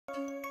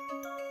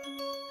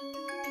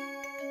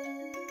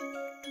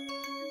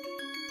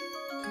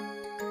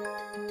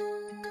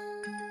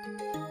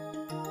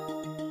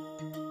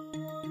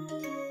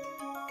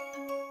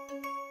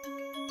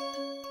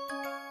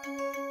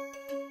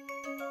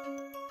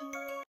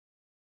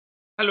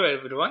Hello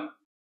everyone,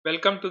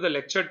 welcome to the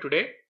lecture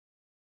today.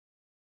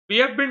 We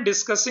have been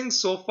discussing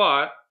so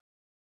far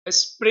a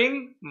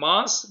spring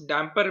mass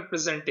damper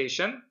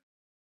representation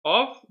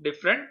of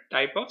different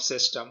type of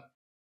system.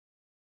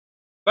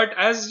 But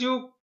as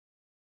you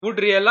would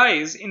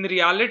realize, in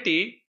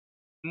reality,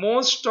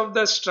 most of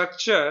the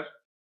structure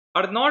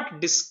are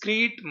not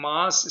discrete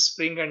mass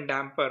spring and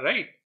damper,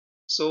 right?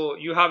 So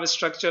you have a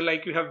structure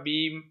like you have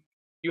beam,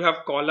 you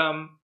have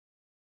column.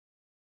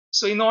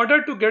 So in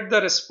order to get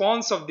the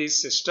response of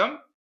this system,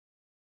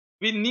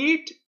 we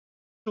need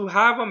to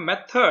have a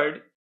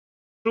method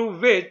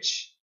through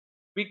which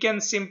we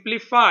can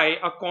simplify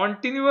a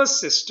continuous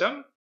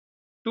system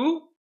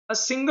to a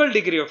single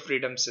degree of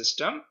freedom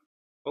system.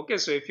 Okay,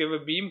 so if you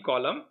have a beam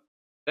column,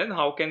 then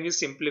how can we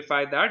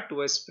simplify that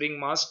to a spring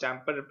mass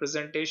damper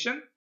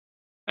representation?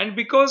 And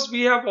because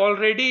we have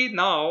already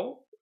now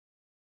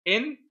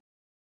in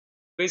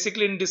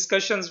basically in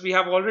discussions, we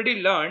have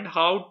already learned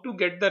how to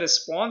get the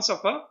response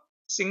of a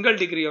single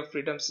degree of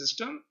freedom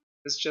system,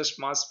 it's just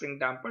mass spring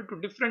damper, to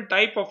different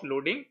type of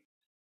loading.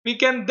 We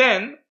can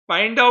then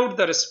find out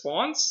the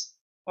response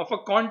of a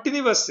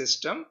continuous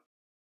system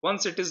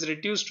once it is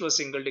reduced to a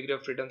single degree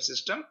of freedom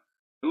system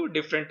to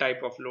different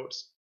type of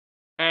loads.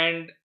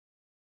 And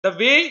the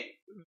way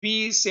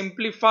we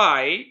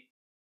simplify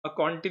a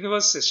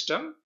continuous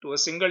system to a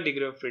single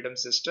degree of freedom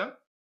system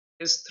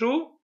is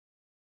through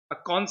a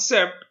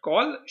concept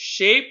called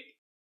shape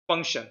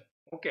function.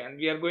 Okay, and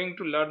we are going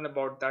to learn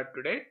about that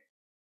today,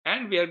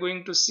 and we are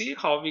going to see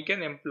how we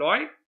can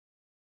employ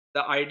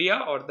the idea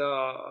or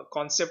the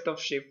concept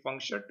of shape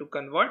function to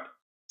convert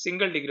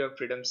single degree of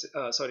freedom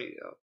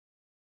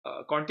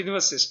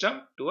continuous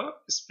system to a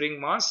spring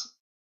mass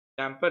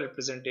damper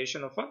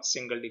representation of a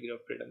single degree of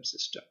freedom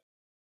system.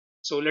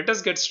 So let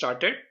us get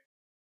started.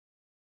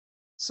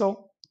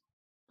 So,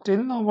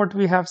 till now, what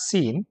we have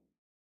seen,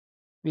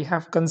 we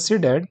have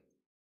considered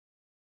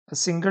a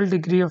single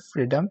degree of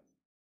freedom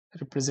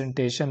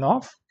representation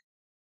of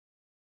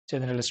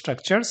general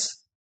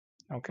structures.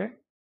 Okay,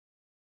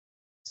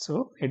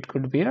 so it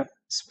could be a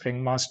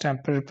spring mass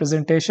damper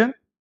representation.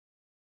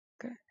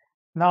 Okay,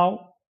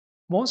 now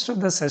most of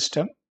the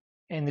system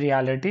in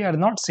reality are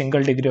not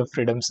single degree of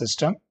freedom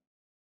system,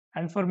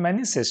 and for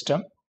many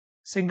system,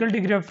 single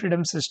degree of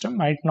freedom system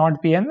might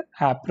not be an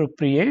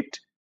appropriate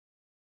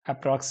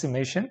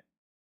approximation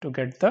to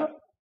get the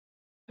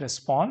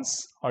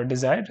response or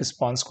desired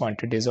response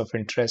quantities of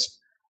interest.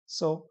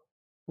 So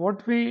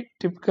what we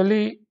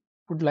typically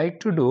would like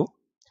to do,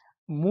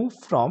 move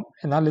from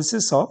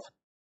analysis of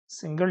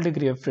single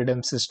degree of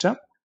freedom system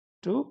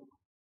to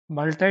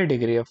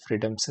multi-degree of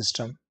freedom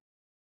system.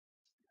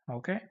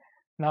 Okay,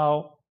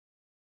 now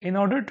in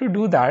order to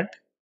do that,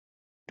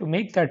 to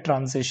make that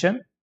transition,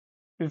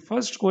 we're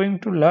first going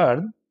to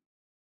learn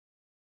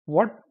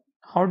what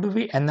how do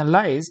we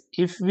analyze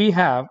if we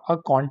have a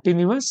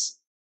continuous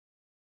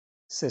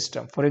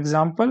system. For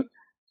example,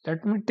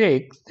 let me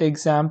take the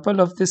example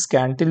of this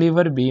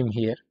cantilever beam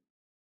here.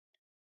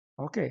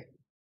 Okay,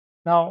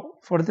 now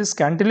for this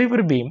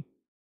cantilever beam,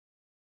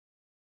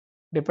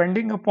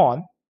 depending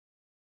upon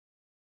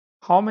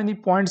how many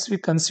points we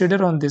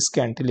consider on this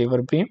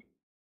cantilever beam,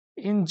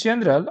 in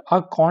general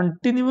a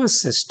continuous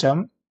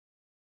system,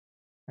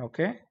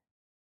 okay,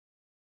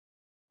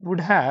 would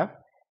have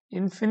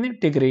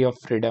infinite degree of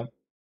freedom.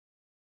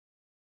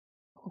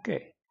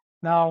 Okay,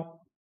 now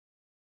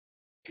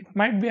it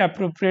might be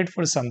appropriate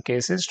for some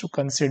cases to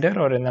consider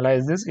or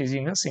analyze this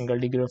using a single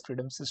degree of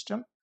freedom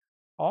system,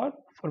 or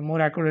for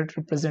more accurate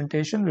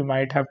representation we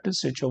might have to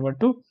switch over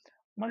to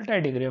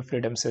multi-degree of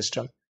freedom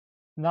system.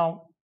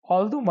 Now,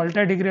 although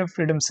multi-degree of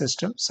freedom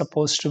system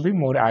supposed to be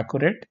more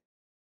accurate,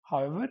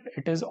 however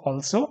it is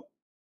also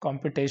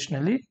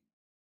computationally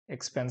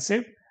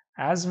expensive,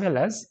 as well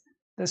as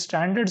the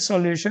standard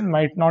solution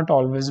might not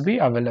always be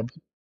available.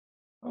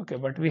 Okay,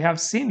 but we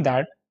have seen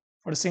that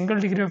for single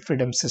degree of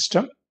freedom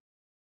system,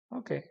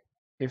 okay,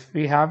 if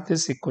we have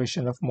this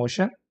equation of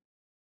motion,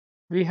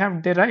 we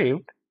have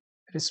derived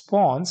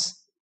response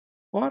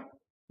for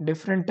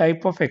different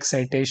type of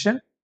excitation,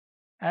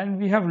 and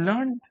we have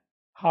learned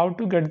how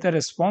to get the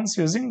response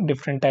using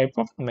different type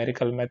of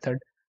numerical method.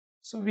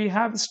 So we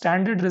have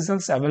standard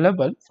results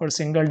available for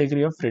single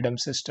degree of freedom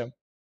system.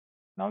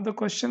 Now the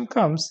question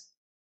comes,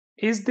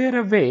 is there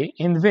a way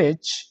in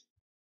which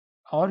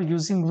or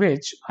using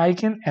which I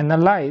can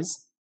analyze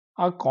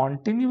a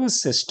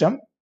continuous system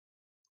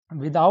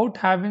without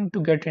having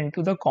to get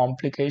into the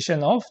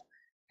complication of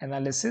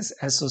analysis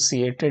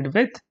associated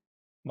with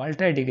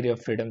multi-degree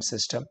of freedom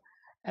system?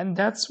 And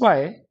that's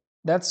where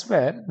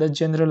the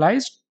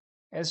generalized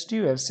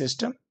SDUF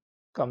system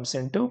comes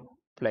into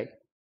play.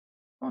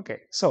 Okay,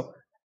 so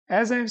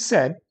as I've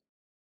said,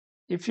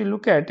 if you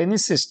look at any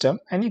system,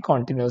 any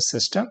continuous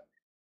system,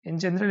 in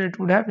general it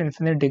would have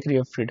infinite degree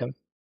of freedom.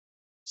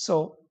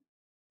 So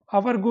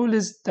our goal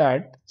is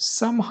that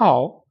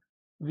somehow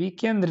we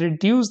can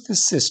reduce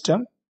this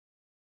system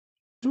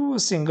to a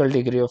single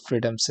degree of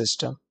freedom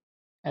system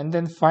and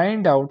then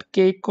find out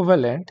K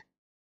equivalent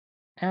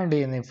and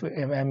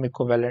M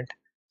equivalent.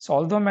 So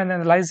although I'm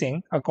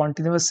analyzing a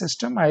continuous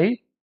system, I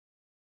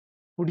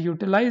would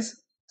utilize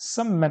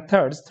some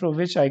methods through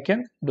which I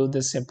can do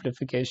this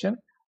simplification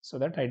so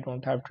that I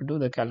don't have to do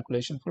the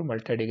calculation for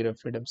multi-degree of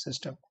freedom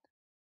system.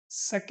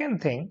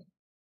 Second thing,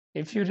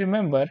 if you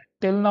remember,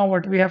 till now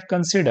what we have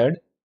considered,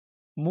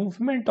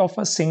 movement of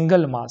a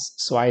single mass.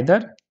 So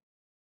either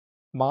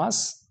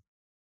mass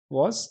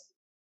was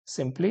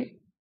simply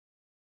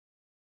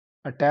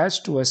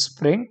attached to a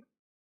spring,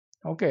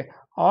 okay,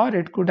 or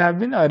it could have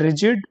been a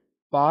rigid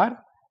bar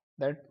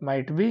that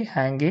might be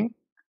hanging,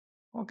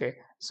 okay.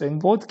 So in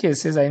both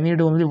cases, I need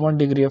only 1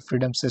 degree of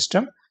freedom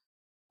system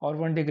or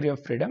 1 degree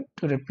of freedom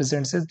to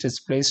represent its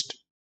displaced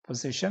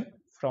position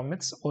from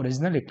its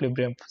original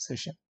equilibrium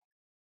position.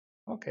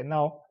 Okay,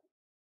 now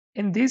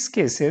in these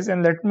cases,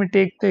 and let me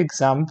take the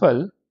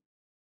example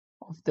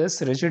of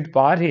this rigid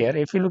bar here.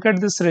 If you look at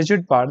this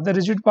rigid bar, the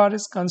rigid bar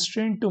is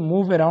constrained to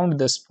move around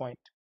this point.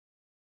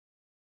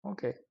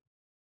 Okay,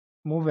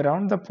 move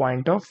around the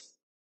point of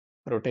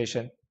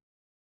rotation.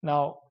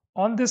 Now,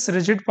 on this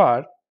rigid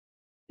bar,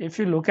 if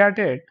you look at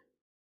it,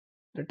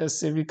 let us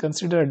say we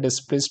consider a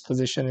displaced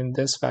position in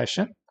this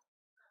fashion.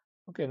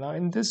 Okay, now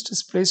in this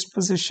displaced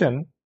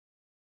position,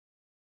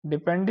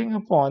 depending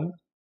upon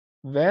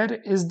where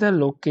is the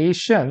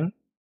location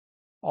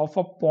of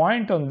a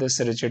point on this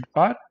rigid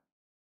bar,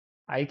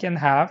 I can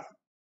have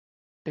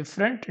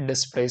different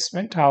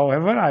displacement.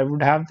 However, I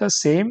would have the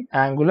same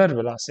angular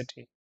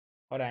velocity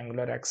or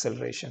angular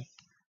acceleration.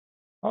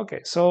 Okay,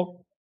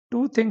 so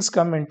two things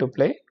come into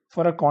play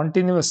for a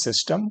continuous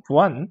system.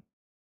 One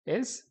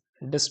is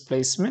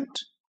displacement.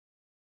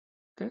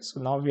 Okay, so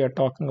now we are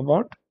talking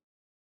about,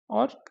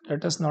 or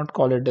let us not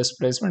call it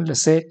displacement.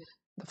 Let's say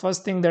the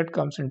first thing that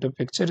comes into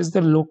picture is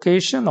the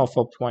location of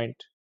a point.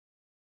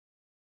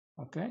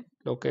 Okay,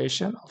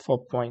 location of a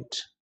point.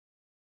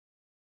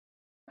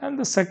 And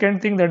the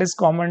second thing that is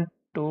common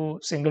to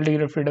single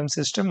degree of freedom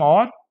system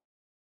or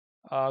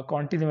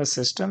continuous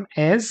system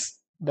is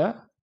the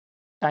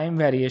time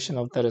variation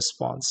of the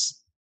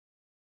response.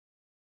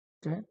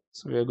 Okay,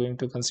 so we are going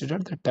to consider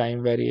the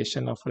time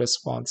variation of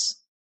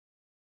response.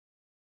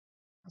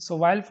 So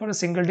while for a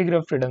single degree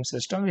of freedom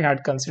system, we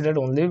had considered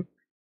only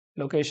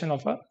location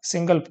of a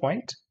single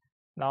point.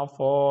 Now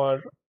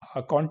for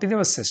a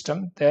continuous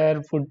system,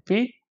 there would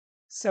be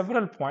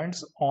several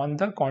points on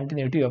the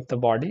continuity of the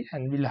body,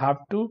 and we'll have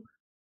to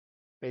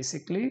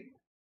basically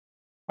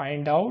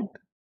find out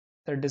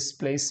the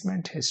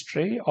displacement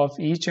history of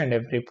each and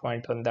every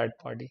point on that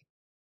body.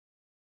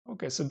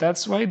 Okay, so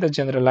that's why the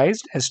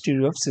generalized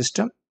STU of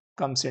system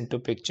comes into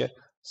picture.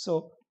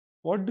 So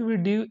what do we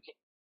do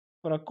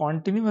for a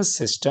continuous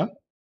system?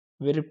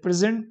 We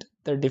represent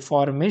the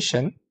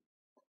deformation.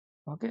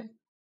 Okay,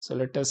 so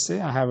let us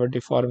say I have a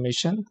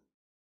deformation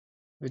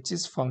which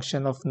is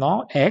function of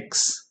now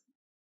x,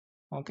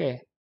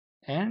 okay,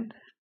 and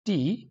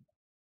t.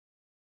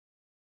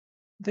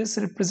 This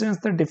represents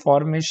the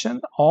deformation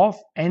of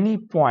any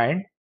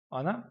point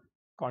on a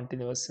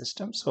continuous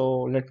system.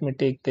 So let me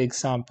take the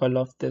example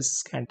of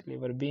this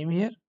cantilever beam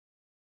here.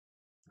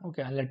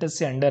 Okay, and let us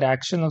say under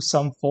action of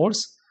some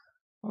force,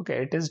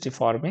 okay, it is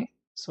deforming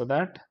so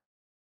that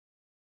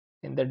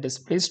in the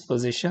displaced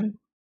position,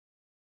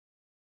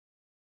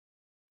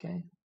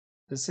 okay,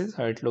 this is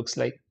how it looks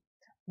like.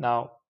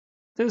 Now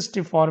this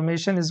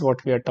deformation is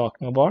what we are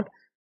talking about.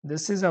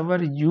 This is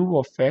our u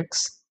of x,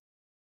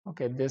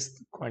 okay,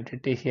 this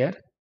quantity here,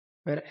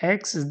 where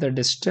x is the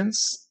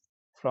distance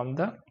from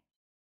the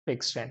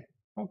fixed end,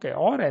 okay,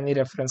 or any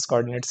reference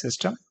coordinate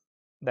system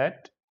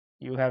that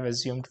you have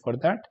assumed for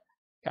that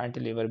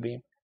cantilever beam.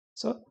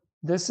 So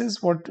this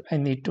is what I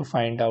need to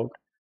find out.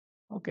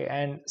 Okay,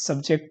 and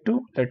subject to,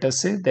 let us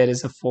say there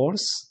is a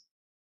force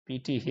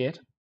Pt here.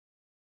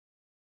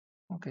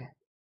 Okay,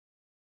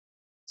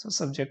 so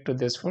subject to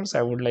this force,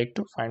 I would like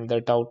to find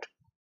that out.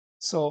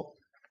 So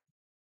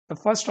the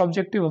first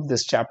objective of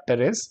this chapter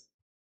is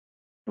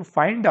to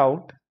find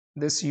out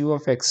this u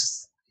of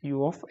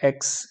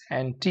x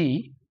and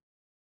t,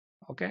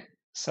 okay,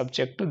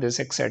 subject to this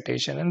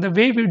excitation. And the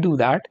way we do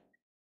that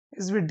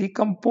is we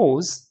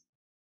decompose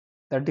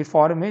the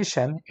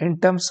deformation in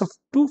terms of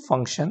two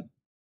functions.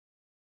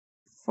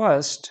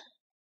 First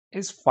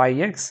is phi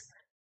x,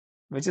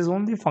 which is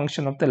only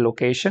function of the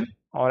location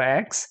or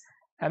x,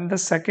 and the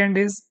second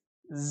is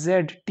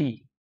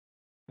zt,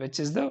 which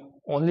is the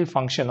only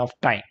function of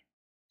time.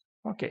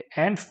 Okay,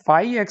 and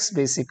phi x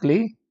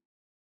basically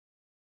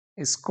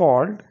is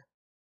called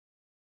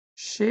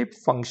shape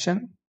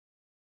function,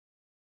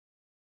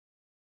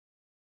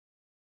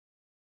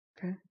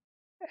 okay,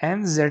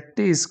 and zt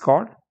is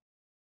called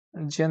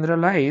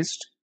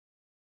generalized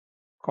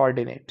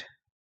coordinate.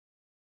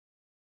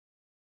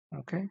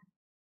 Okay,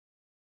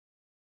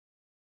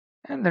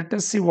 and let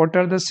us see what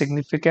are the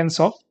significance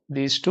of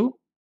these two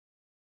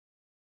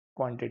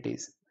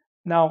quantities.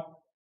 Now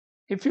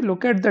if you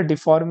look at the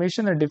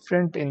deformation at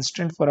different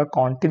instant for a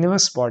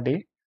continuous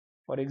body,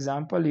 for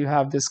example you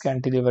have this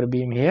cantilever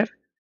beam here,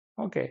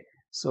 okay,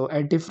 so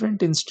at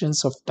different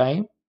instance of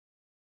time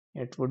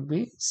it would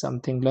be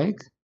something like,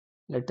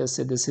 let us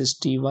say this is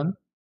t1,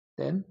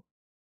 then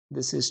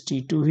this is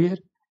T2 here,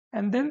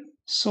 and then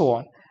so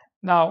on.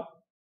 Now,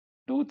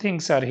 two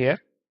things are here.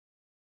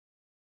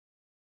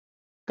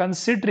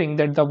 Considering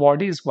that the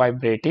body is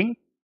vibrating,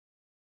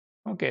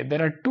 okay,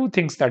 there are two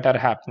things that are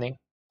happening.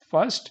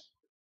 First,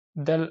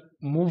 the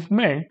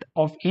movement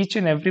of each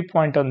and every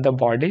point on the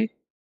body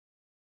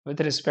with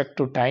respect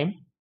to time.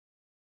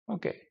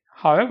 Okay.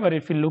 However,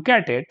 if you look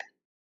at it,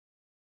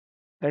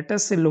 let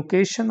us say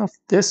location of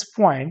this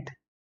point,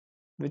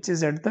 which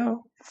is at the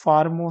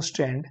farmost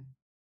end,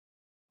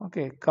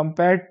 okay,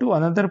 compared to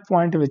another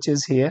point which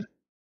is here.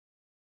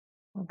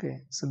 Okay,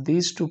 so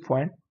these 2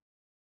 points,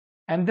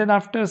 and then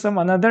after some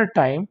another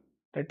time,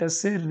 let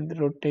us say the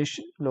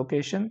rotation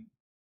location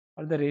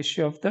or the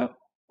ratio of the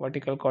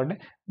vertical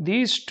coordinate,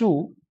 these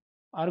two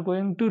are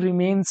going to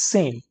remain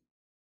same.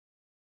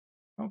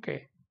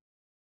 Okay,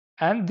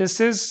 and this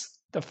is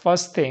the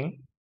first thing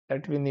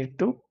that we need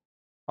to,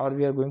 or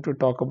we are going to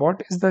talk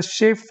about, is the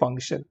shape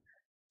function.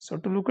 So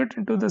to look at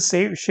into the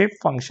shape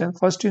function,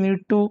 first you need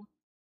to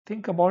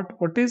think about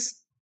what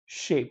is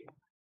shape.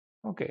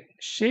 Okay,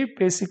 shape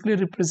basically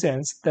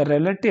represents the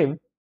relative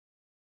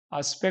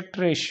aspect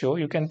ratio.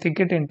 You can think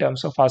it in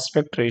terms of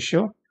aspect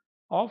ratio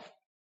of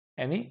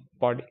any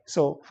body.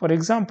 So for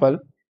example,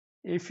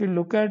 if you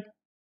look at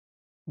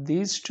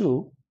these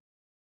two,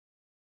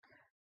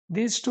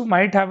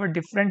 might have a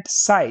different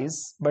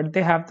size, but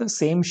they have the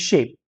same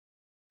shape.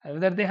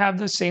 Whether they have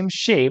the same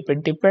shape,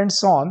 it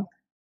depends on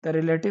the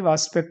relative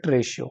aspect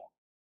ratio.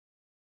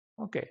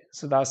 Okay,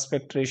 so the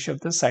aspect ratio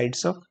of the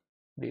sides of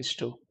these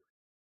two.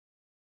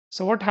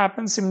 So what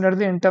happens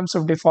similarly in terms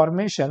of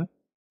deformation,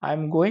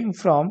 I'm going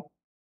from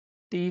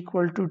t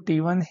equal to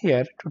t1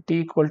 here to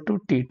t equal to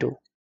t2.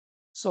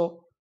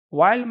 So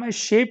while my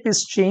shape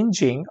is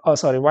changing,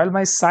 while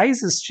my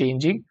size is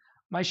changing,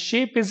 my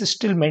shape is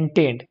still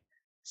maintained.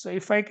 So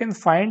if I can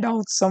find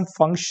out some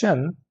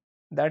function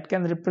that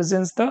can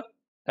represent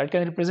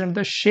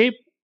the shape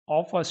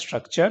of a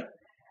structure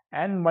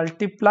and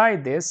multiply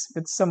this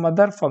with some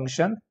other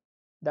function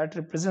that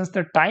represents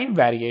the time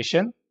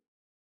variation,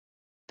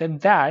 then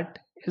that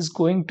is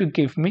going to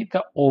give me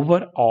the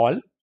overall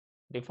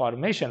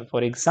deformation.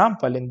 For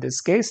example, in this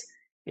case,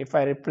 if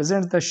I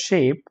represent the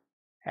shape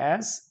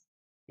as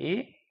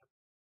a,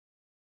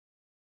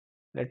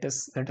 let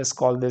us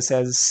call this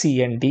as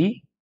C and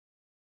D.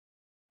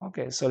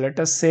 Okay, so let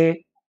us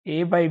say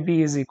A by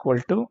B is equal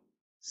to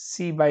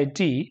C by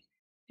D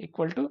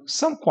equal to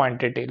some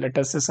quantity. Let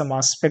us say some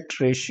aspect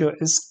ratio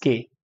is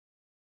K.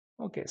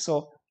 Okay,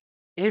 so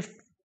if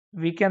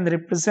we can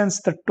represent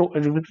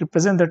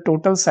the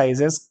total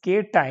size as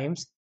K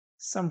times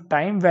some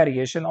time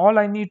variation, all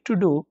I need to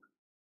do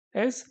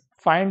is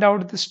find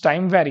out this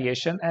time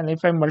variation, and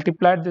if I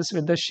multiply this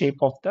with the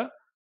shape of the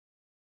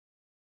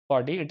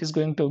body, it is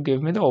going to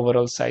give me the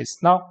overall size.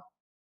 Now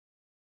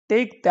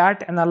take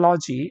that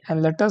analogy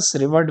and let us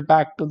revert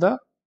back to the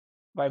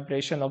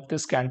vibration of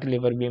this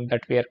cantilever beam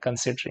that we are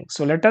considering.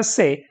 So let us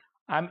say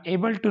I'm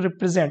able to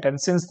represent, and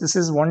since this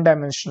is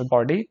one-dimensional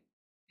body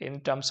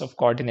in terms of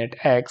coordinate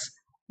x,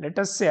 let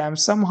us say I'm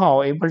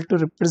somehow able to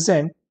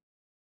represent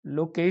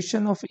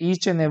location of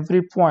each and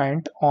every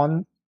point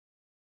on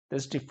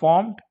this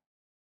deformed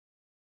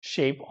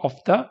shape of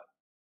the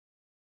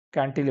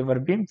cantilever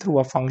beam through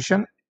a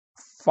function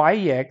phi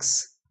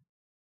x,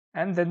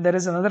 and then there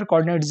is another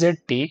coordinate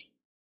zt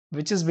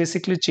which is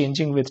basically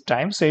changing with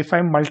time. So if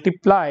I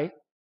multiply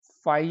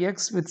phi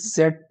x with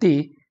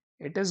zt,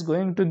 it is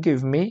going to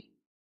give me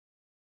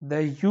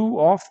the u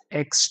of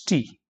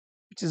xt,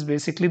 which is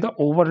basically the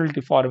overall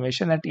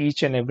deformation at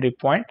each and every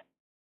point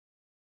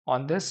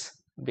on this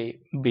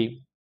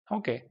beam.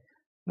 Okay,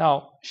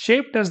 now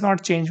shape does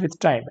not change with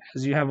time,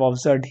 as you have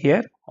observed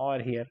here or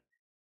here.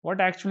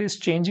 What actually is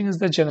changing is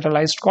the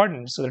generalized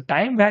coordinate. So the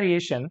time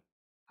variation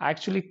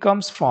actually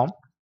comes from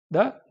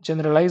the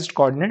generalized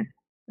coordinate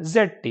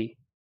zt.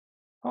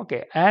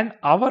 Okay, and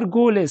our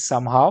goal is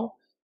somehow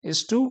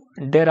is to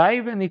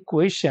derive an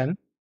equation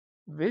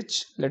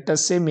which, let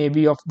us say,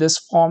 maybe of this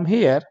form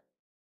here.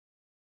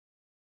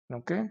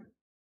 Okay,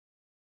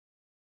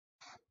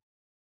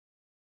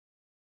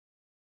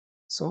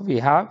 so we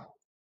have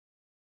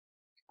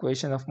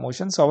equation of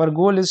motion. So our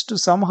goal is to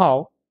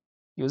somehow,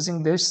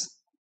 using this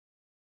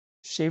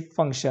shape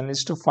function,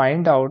 is to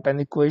find out an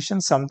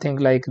equation something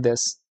like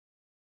this.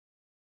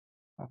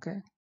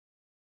 Okay,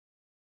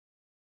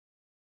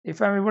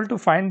 if I'm able to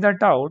find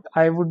that out,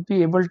 I would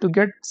be able to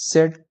get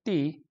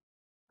zt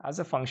as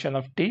a function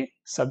of t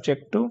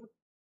subject to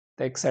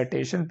the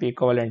excitation p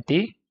equivalent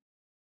t.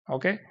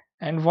 Okay,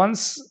 and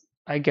once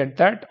I get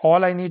that,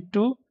 all I need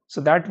to,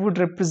 so that would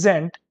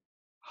represent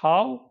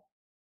how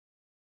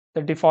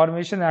the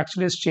deformation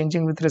actually is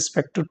changing with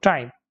respect to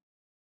time.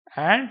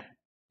 And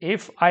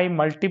if I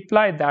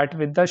multiply that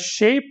with the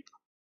shape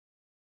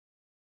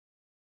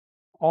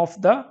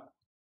of the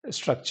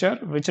structure,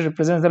 which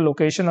represents the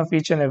location of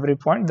each and every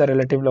point, the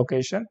relative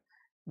location,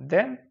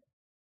 then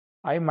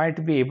I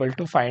might be able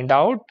to find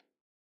out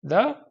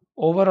the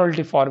overall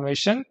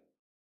deformation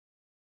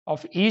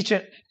of each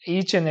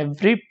and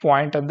every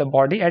point of the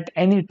body at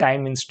any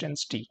time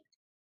instance t.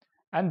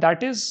 And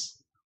that is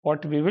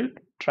what we will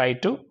try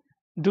to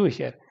do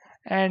here.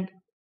 And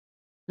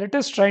let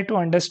us try to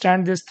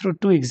understand this through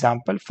two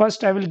examples.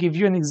 First, I will give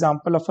you an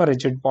example of a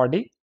rigid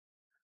body.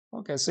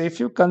 Okay, so if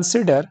you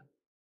consider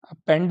a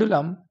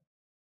pendulum,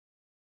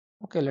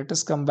 okay, let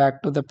us come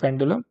back to the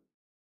pendulum.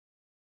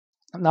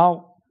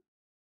 Now,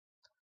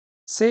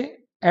 say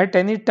at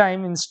any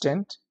time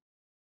instant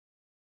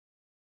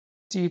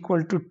t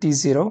equal to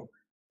t0,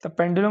 the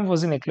pendulum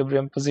was in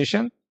equilibrium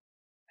position,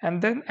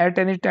 and then at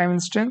any time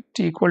instant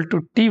t equal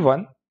to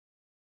t1,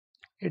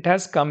 it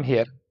has come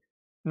here.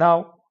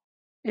 Now,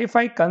 if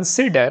I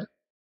consider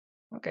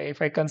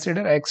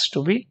x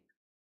to be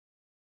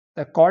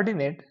the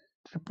coordinate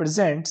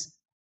represents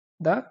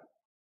the,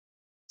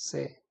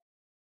 say,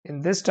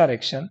 in this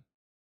direction,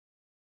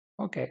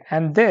 okay,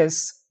 and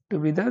this to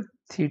be the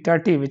theta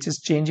t, which is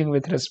changing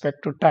with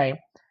respect to time,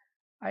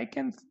 I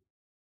can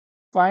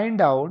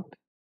find out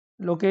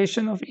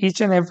location of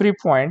each and every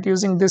point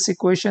using this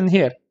equation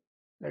here.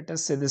 Let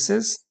us say this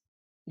is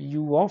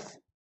u of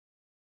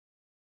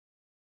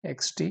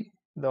xt,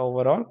 the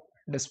overall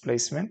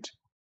displacement,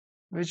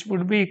 which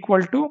would be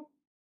equal to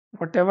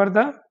whatever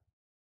the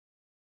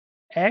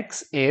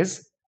x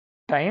is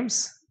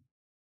times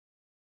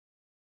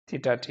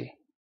theta t.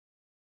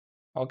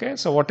 Okay,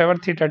 so whatever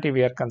theta t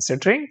we are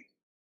considering,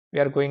 we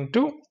are going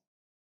to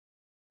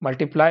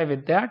multiply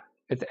with that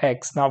with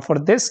x. Now for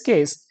this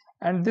case,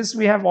 and this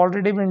we have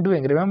already been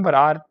doing, remember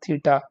r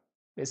theta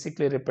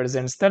basically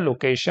represents the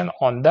location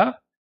on the,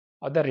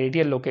 or the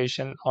radial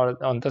location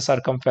or on the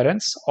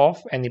circumference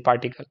of any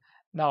particle.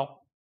 Now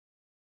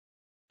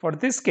for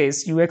this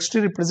case,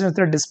 uxt represents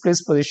the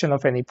displaced position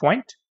of any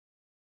point.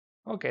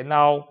 Okay,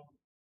 now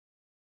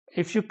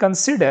if you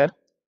consider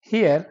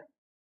here,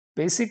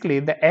 basically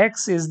the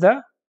x is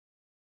the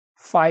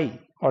phi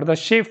or the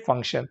shape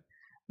function.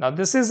 Now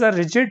this is a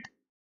rigid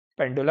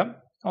pendulum,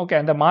 okay,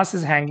 and the mass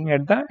is hanging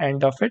at the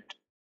end of it.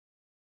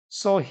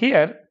 So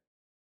here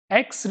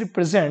x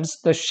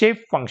represents the shape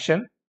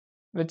function,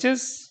 which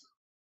is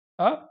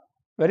a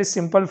very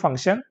simple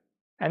function,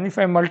 and if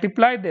I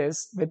multiply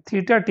this with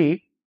theta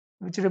t,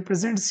 which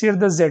represents here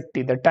the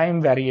zt, the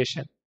time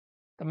variation,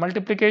 the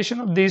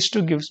multiplication of these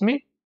two gives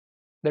me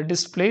the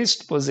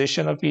displaced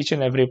position of each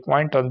and every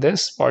point on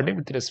this body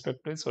with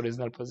respect to its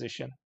original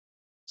position.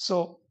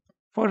 So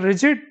for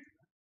rigid,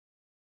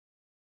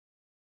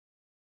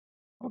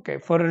 okay,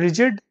 for a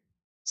rigid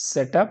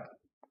setup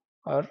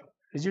or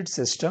rigid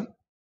system,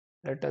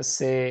 let us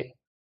say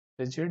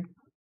rigid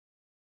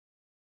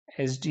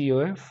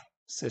SDOF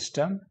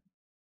system,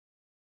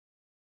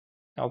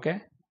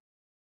 okay,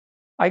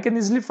 I can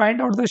easily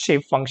find out the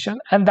shape function,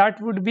 and that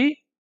would be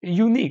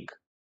unique,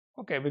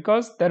 okay,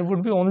 because there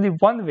would be only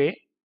one way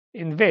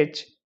in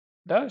which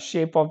the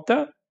shape of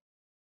the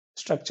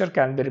structure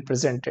can be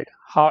represented.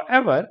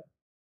 However,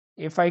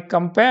 if I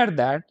compare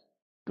that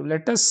to,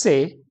 let us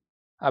say,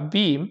 a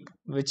beam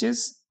which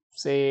is,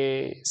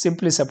 say,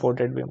 simply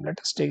supported beam, let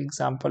us take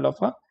example of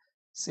a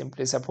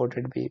simply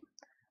supported beam.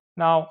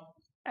 Now,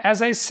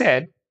 as I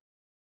said,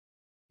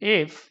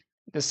 if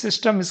the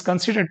system is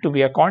considered to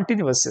be a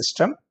continuous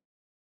system,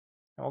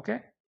 okay,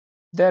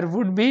 there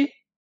would be,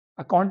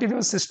 a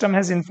continuous system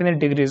has infinite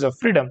degrees of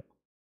freedom.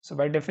 So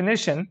by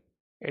definition,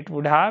 it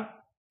would have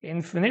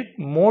infinite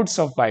modes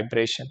of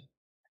vibration,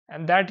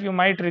 and that you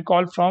might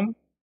recall from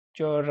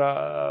your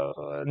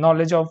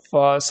knowledge of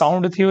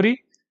sound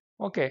theory,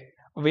 okay,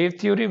 wave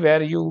theory,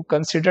 where you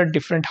consider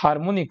different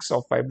harmonics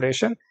of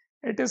vibration.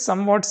 It is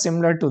somewhat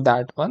similar to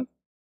that one.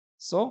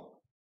 So,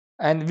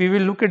 and we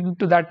will look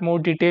into that more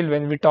detail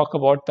when we talk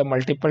about the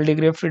multiple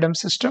degree of freedom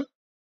system.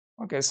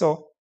 Okay,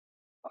 so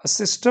a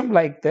system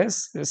like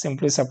this is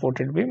simply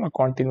supported beam, a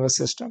continuous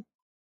system.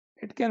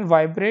 It can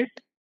vibrate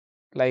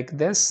like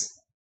this,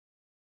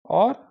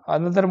 or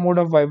another mode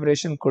of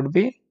vibration could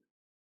be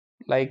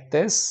like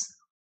this,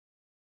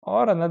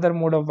 or another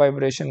mode of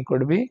vibration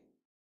could be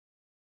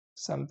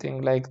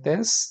something like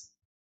this,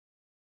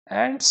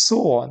 and so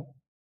on.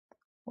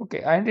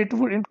 Okay, and it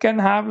can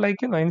have, like,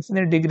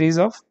 infinite degrees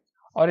of,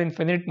 or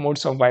infinite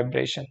modes of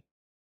vibration.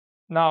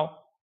 Now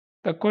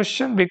the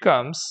question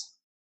becomes,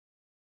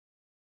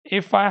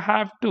 if I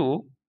have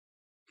to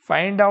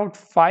find out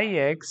phi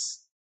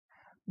x,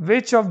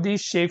 which of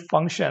these shape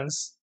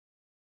functions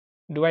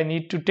do I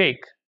need to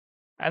take,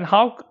 and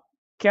how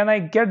can I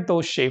get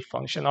those shape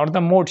function or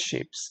the mode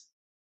shapes?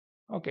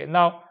 Okay,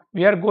 now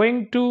we are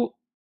going to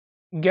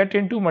get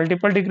into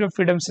multiple degree of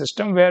freedom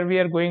system, where we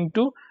are going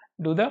to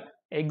do the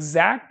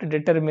exact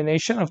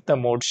determination of the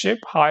mode shape.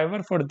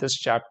 However, for this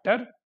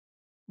chapter,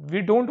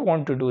 we don't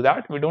want to do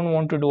that. We don't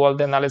want to do all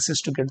the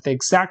analysis to get the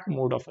exact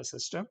mode of a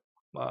system.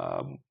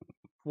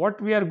 What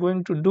we are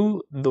going to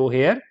do though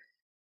here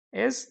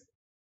is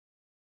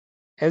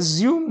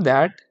assume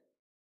that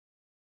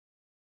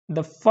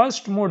the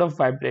first mode of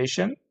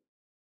vibration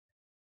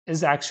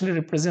is actually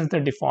represents the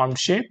deformed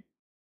shape,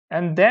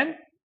 and then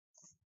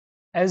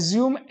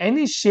assume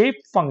any shape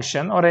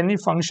function or any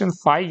function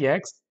phi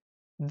x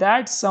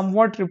that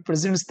somewhat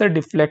represents the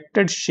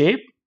deflected shape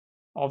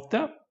of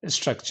the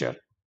structure.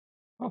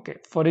 Okay,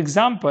 for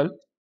example,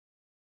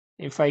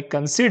 if I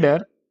consider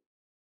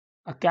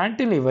a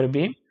cantilever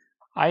beam,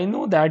 I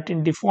know that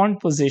in deformed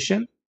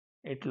position,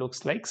 it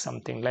looks like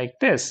something like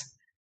this.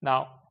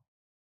 Now,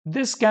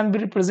 this can be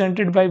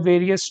represented by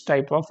various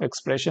type of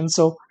expressions.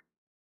 So,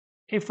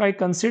 if I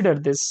consider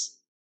this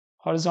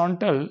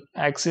horizontal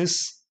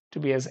axis to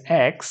be as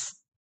x,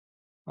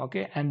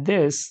 okay, and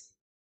this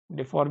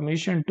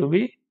deformation to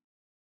be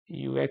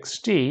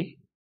uxt,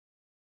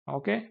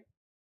 okay,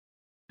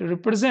 to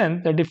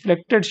represent the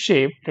deflected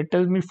shape,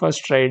 let me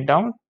first write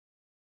down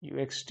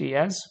uxt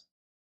as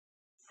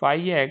phi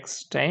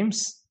x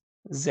times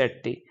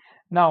zt.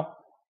 Now,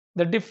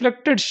 the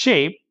deflected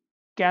shape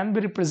can be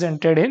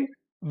represented in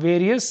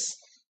various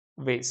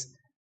ways.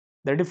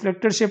 The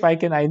deflected shape, I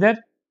can either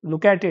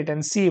look at it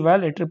and see,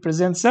 well, it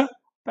represents a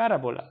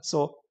parabola.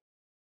 So,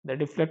 the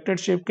deflected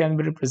shape can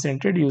be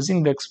represented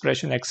using the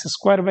expression x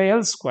square by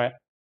L square.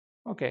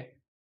 Okay.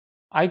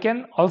 I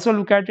can also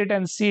look at it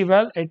and see,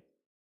 well, it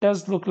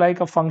does look like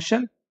a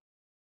function.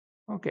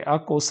 Okay, a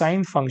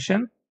cosine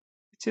function,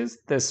 which is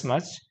this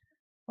much.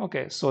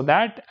 Okay, so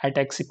that at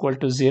x equal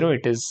to 0,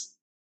 it is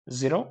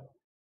 0,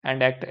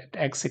 and at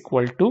x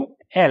equal to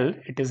L,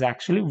 it is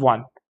actually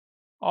 1.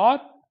 Or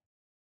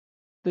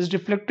this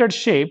deflected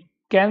shape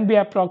can be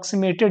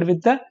approximated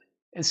with the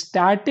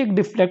static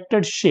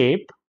deflected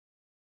shape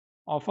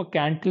of a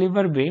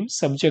cantilever beam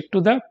subject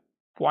to the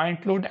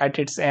point load at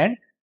its end,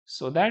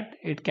 so that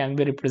it can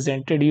be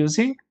represented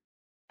using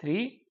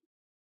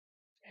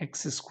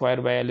 3x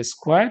square by L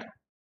square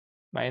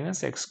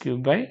minus x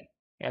cube by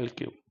L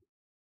cube.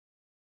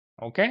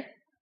 Okay,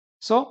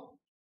 so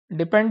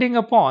depending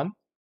upon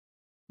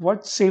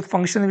what shape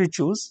function we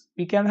choose,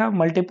 we can have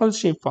multiple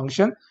shape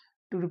function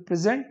to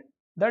represent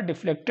the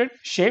deflected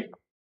shape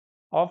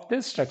of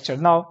this structure.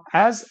 Now,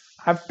 as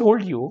I've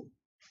told you,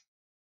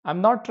 I'm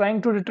not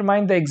trying to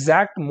determine the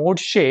exact mode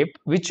shape,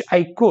 which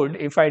I could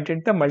if I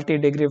did the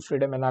multi-degree of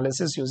freedom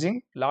analysis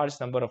using large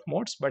number of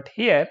modes. But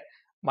here,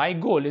 my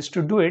goal is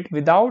to do it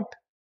without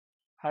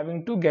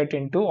having to get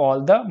into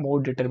all the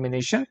mode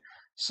determination.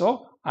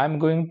 So I'm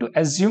going to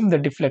assume the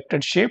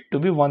deflected shape to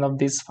be one of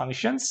these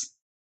functions.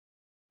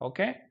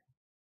 Okay.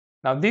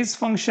 Now these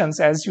functions,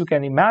 as you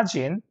can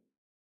imagine,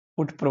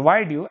 would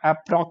provide you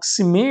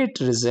approximate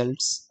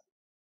results.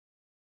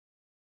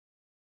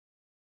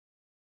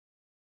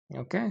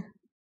 Okay.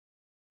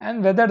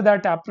 And whether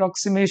that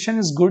approximation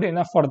is good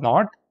enough or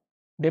not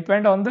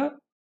depend on the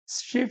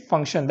shape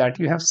function that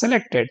you have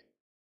selected.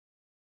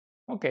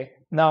 Okay.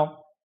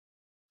 Now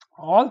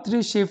all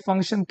three shape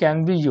function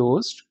can be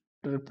used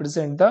to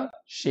represent the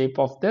shape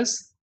of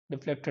this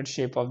deflected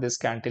shape of this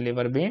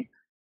cantilever beam.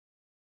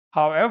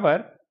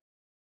 However,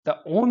 the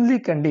only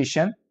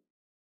condition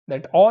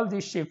that all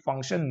these shape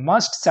function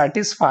must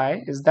satisfy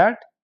is that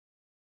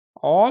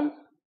all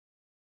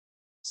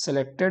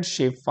selected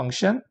shape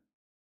function,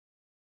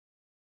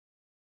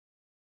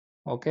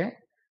 okay,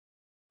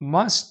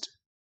 must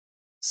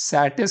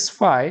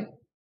satisfy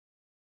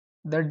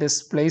the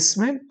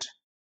displacement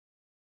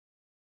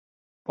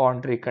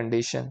boundary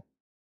condition.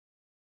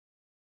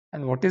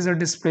 And what is a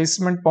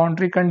displacement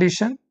boundary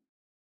condition?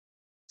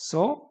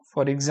 So,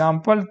 for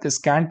example, this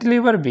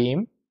cantilever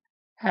beam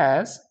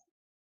has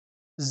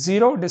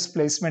zero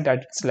displacement at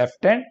its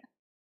left end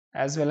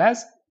as well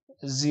as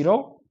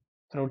zero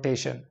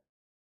rotation.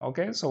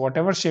 Okay, so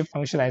whatever shape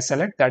function I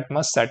select, that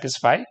must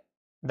satisfy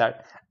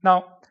that.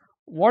 Now,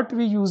 what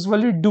we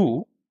usually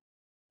do,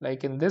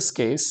 like in this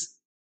case,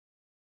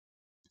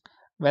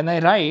 when I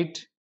write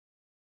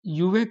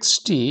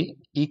uxt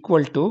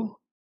equal to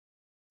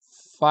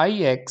phi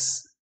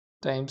x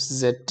times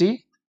zt,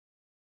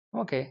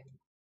 okay,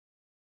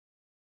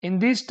 in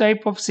these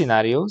type of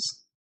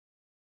scenarios,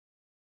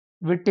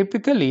 we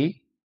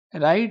typically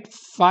write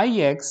phi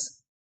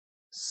x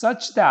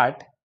such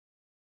that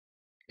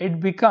it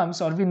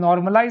becomes, or we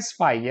normalize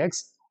phi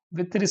x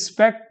with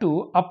respect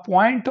to a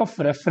point of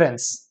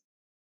reference.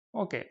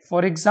 Okay,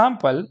 for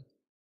example,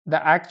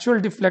 the actual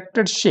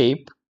deflected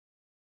shape,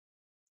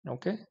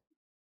 okay,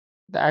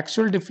 the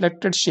actual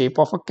deflected shape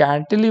of a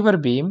cantilever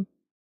beam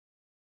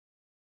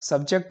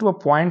subject to a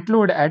point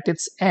load at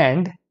its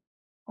end,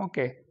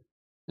 okay,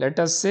 let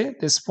us say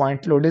this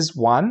point load is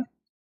 1.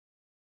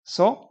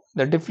 So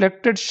the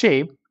deflected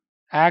shape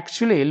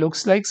actually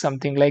looks like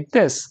something like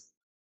this.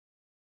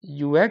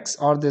 Ux,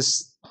 or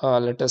this,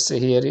 let us say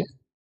here,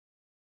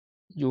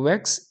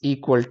 Ux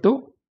equal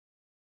to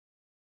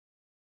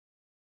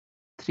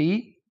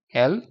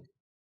 3L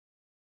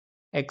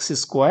x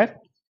square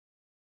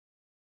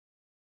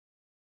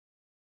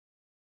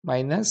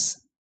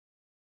minus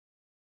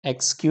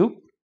x cube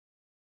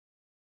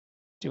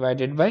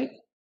divided by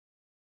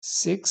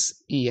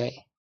 6 EI.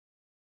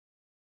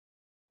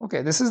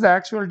 Okay, this is the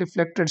actual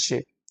deflected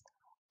shape.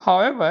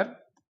 However,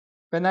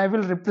 when I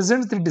will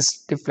represent the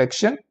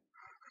deflection,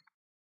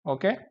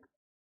 okay,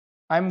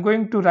 I'm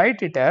going to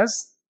write it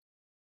as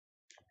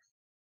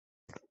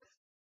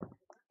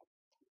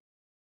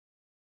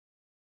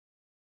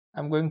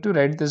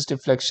this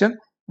deflection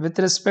with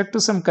respect to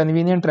some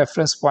convenient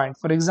reference point.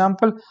 For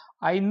example,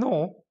 I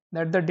know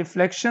that the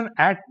deflection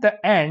at the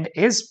end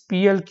is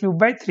PL cube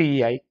by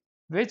 3EI,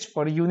 which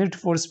for unit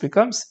force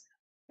becomes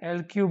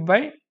L cube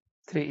by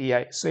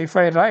 3EI. So if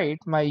I write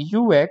my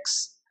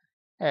UX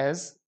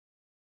as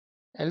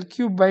L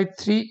cube by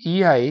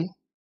 3EI,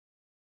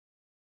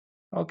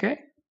 okay,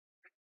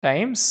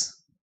 times,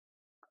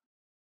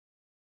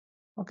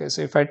 okay,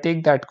 so if I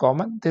take that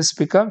common, this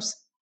becomes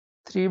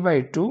 3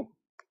 by 2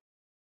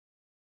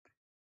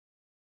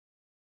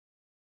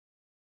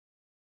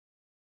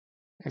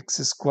 x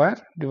square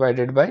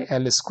divided by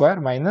L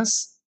square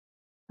minus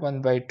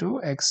 1 by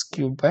 2 x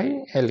cube by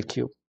L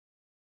cube.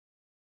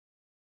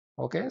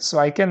 Okay, so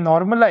I can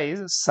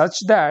normalize such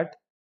that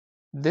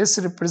this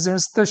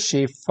represents the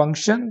shape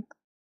function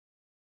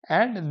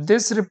and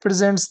this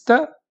represents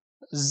the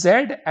z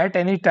at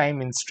any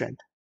time instant.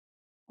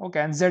 Okay,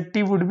 and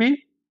zt would be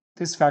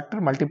this factor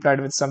multiplied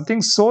with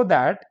something, so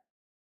that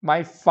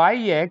my phi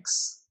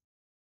x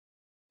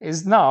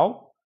is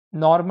now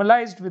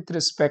normalized with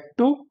respect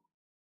to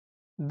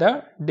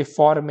the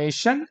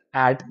deformation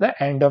at the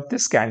end of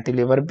this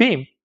cantilever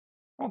beam.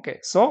 Okay,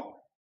 so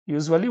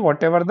usually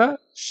whatever the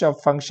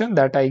shove function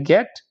that I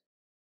get,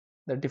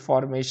 the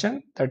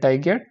deformation that I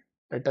get,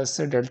 let us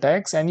say delta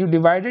x, and you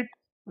divide it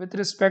with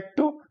respect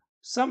to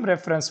some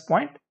reference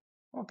point.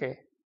 Okay,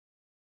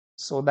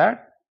 so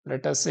that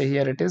let us say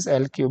here it is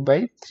L cube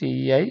by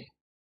 3I,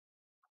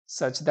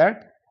 such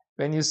that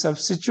when you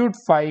substitute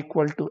phi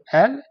equal to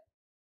L,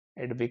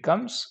 it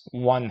becomes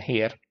 1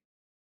 here.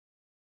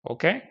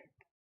 Okay,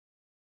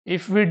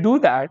 if we do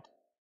that,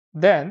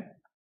 then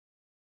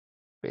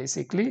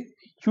basically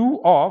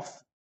U of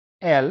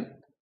L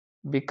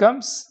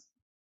becomes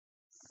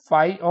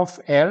phi of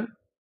L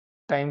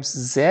times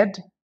Z,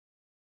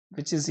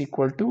 which is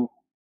equal to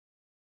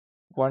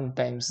 1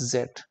 times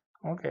Z.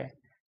 Okay,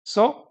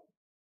 so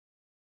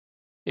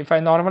if I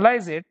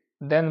normalize it,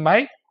 then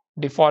my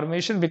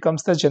deformation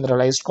becomes the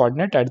generalized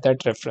coordinate at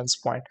that reference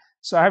point.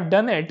 So I have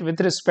done it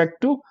with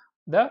respect to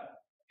the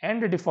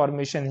end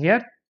deformation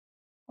here.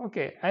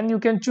 Okay, and you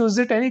can choose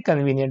it any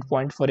convenient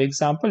point. For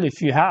example,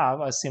 if you have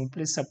a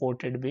simply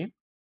supported beam,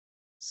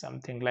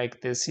 something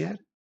like this here,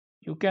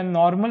 you can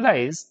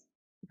normalize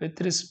with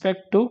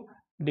respect to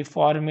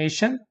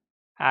deformation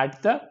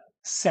at the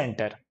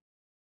center.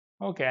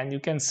 Okay, and you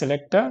can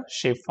select a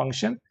shape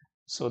function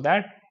so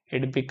that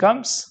it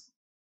becomes,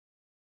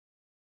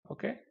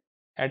 okay,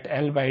 at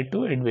L by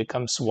 2 it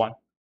becomes 1.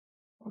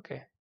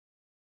 Okay,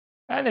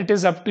 and it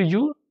is up to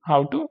you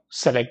how to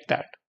select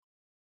that.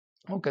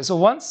 Okay, so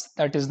once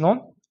that is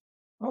known,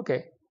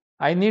 okay,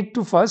 I need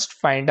to first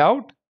find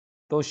out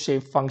those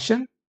shape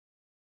function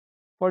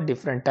for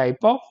different type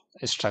of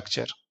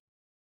structure.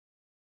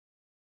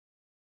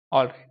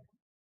 All right,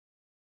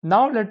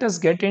 now let us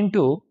get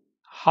into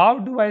how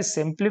do I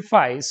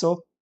simplify.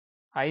 So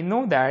I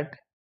know that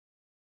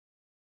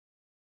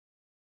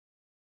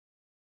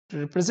to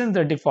represent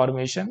the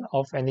deformation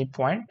of any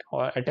point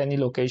or at any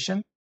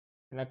location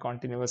in a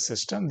continuous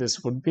system, this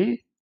would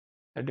be,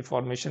 the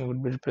deformation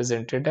would be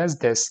represented as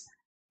this.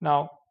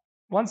 Now,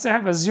 once I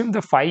have assumed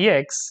the phi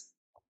x,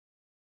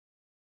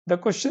 the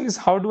question is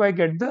how do I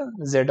get the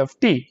z of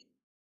t?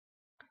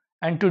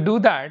 And to do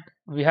that,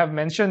 we have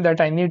mentioned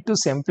that I need to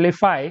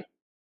simplify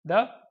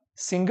the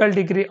single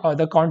degree or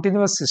the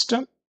continuous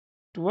system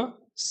to a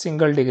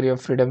single degree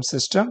of freedom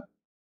system,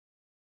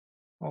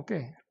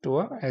 okay, to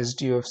a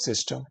SDF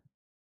system.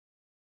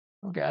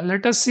 Okay, and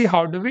let us see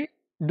how do we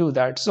do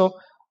that. So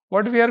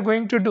what we are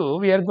going to do,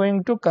 we are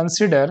going to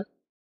consider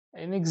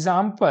an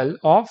example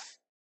of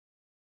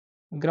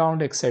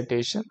ground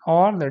excitation,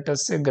 or let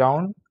us say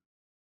ground,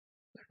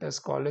 let us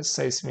call it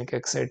seismic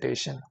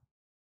excitation.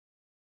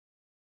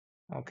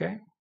 Okay,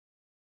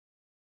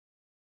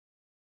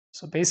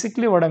 so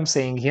basically what I'm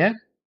saying here,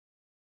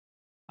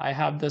 I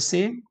have the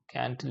same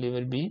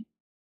cantilever beam.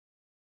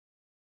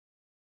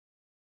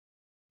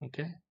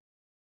 Okay,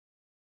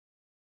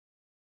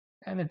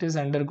 and it is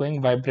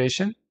undergoing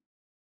vibration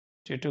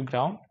due to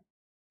ground.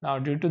 Now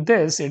due to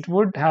this, it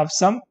would have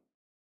some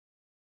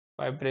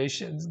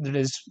vibrations, there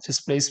is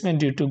displacement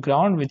due to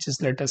ground, which is,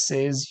 let us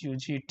say, is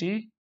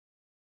UGT,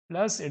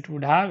 plus it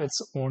would have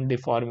its own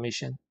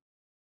deformation,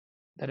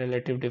 the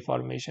relative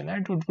deformation,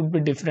 and it would be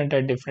different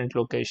at different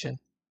location.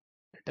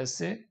 Let us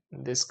say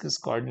this is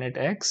coordinate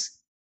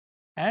x,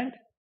 and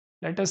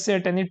let us say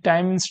at any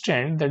time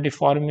instant the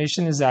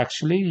deformation is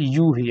actually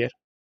u here.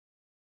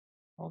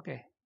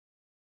 Okay,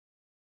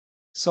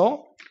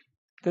 so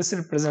this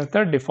represents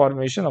the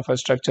deformation of a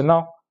structure.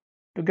 Now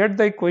to get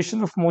the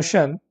equation of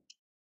motion,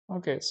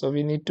 okay, so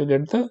we need to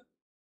get the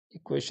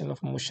equation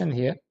of motion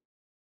here.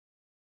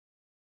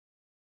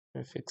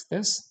 Let me fix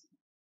this.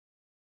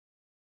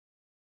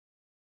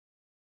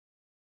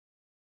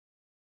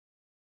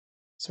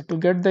 So to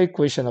get the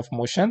equation of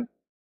motion,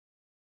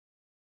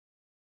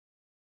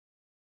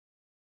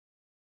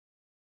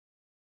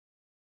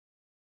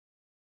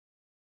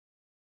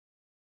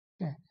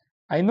 okay,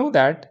 I know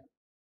that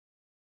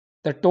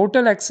the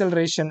total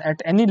acceleration at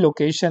any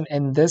location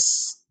in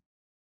this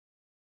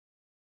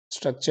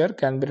structure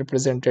can be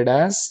represented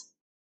as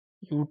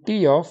ut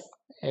of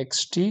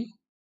xt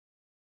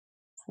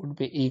would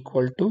be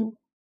equal to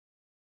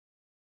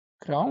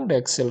ground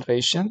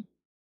acceleration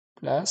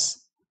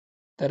plus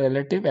the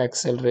relative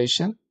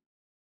acceleration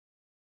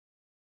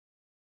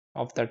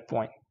of that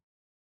point.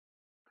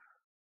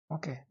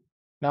 Okay,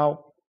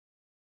 now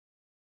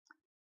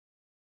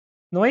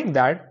knowing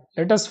that,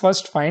 let us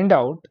first find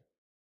out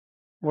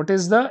what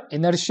is the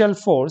inertial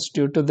force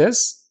due to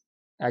this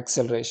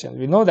acceleration.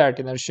 We know that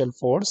inertial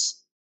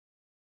force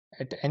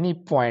at any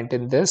point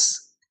in this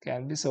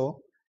can be, so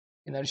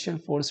inertial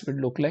force would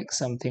look like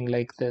something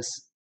like this.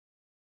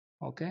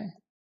 Okay,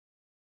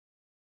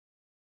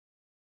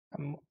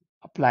 I'm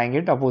applying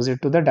it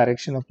opposite to the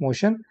direction of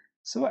motion.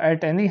 So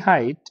at any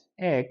height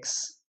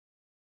x,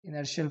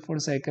 inertial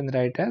force I can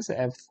write as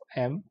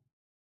Fm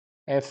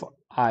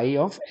Fi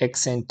of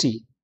x and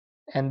t,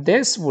 and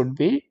this would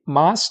be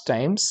mass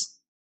times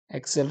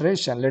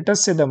acceleration. Let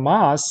us say the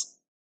mass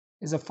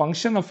is a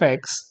function of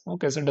x.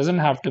 Okay, so it doesn't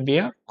have to be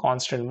a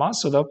constant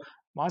mass. So the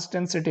mass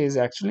density is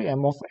actually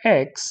m of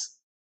x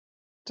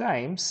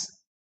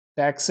times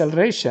the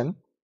acceleration,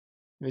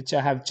 which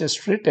I have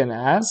just written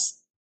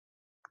as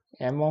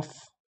m of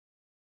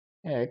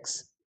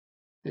x,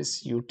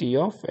 this ut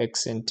of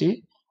x and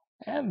t,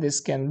 and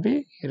this can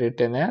be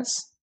written as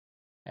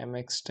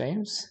mx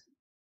times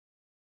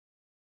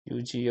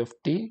ug of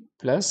t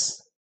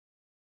plus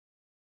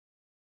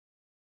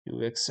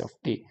ux of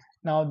t.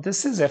 Now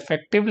this is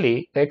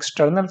effectively the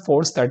external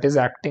force that is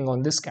acting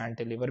on this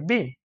cantilever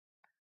beam.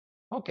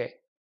 Okay,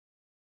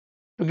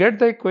 to get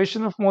the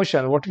equation of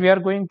motion, what we are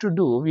going to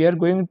do, we are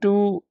going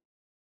to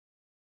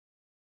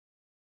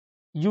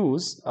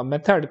use a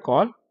method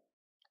called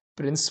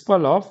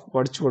principle of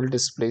virtual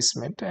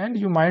displacement, and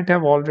you might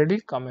have already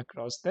come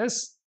across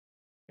this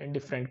in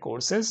different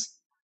courses.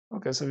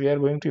 Okay, so we are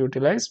going to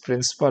utilize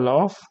principle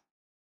of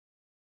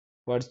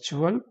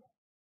virtual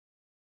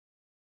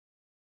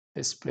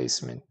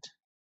displacement.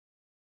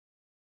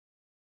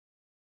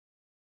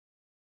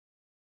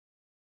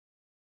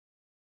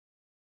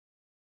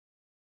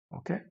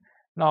 Okay,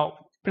 now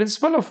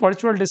principle of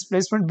virtual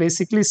displacement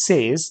basically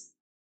says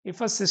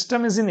if a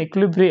system is in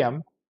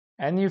equilibrium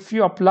and if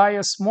you apply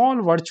a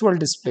small virtual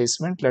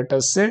displacement, let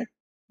us say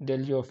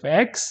del u of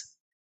x,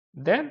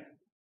 then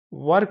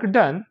work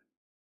done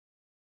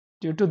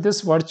due to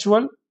this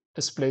virtual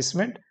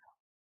displacement,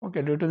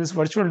 okay, due to this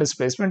virtual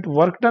displacement,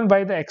 work done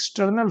by the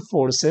external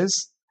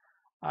forces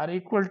are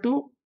equal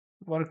to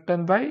work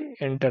done by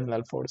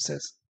internal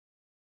forces.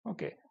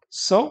 Okay,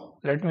 so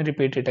let me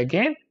repeat it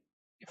again.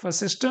 If a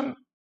system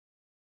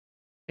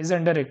is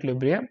under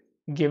equilibrium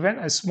given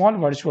a small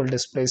virtual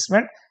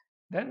displacement,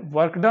 then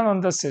work done on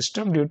the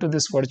system due to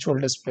this virtual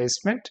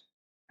displacement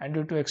and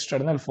due to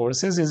external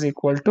forces is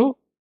equal to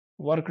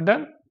work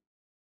done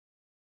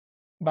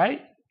by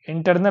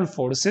internal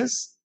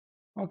forces,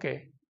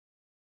 okay,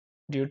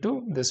 due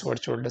to this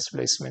virtual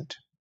displacement.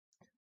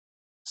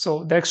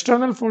 So the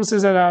external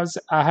forces, as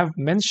I have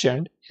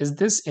mentioned, is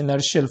this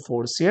inertial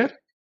force here.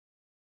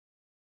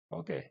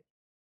 Okay,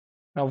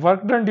 now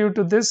work done due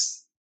to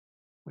this,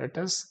 let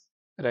us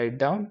write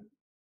down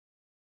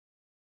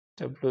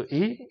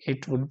WE.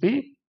 It would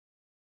be,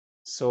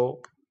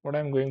 so what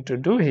I'm going to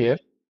do here,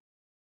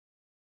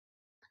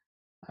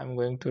 I'm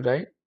going to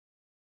write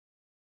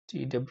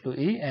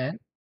TWE and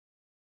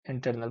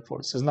internal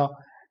forces. Now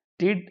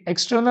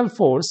external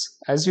force,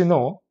 as you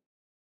know,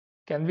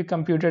 can be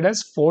computed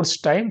as force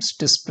times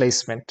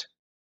displacement.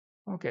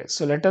 Okay,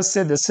 so let us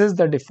say this is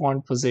the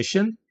deformed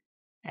position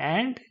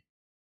and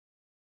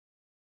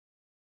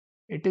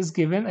it is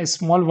given a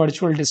small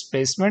virtual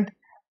displacement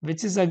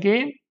which is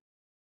again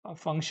a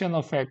function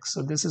of x.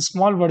 So this is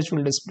small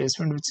virtual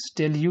displacement which is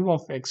del u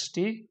of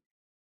xt,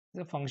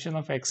 the function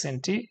of x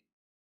and t,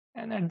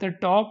 and at the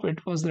top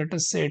it was, let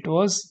us say it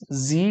was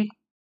z.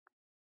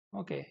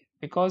 Okay,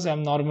 because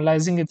I'm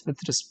normalizing it with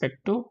respect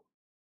to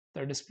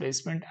the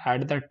displacement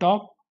at the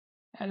top,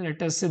 and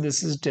let us say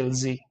this is del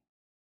z.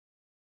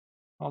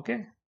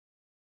 Okay,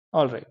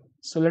 all right,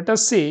 so let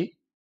us see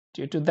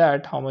due to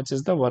that how much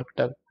is the work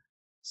done.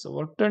 So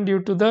work done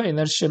due to the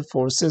inertial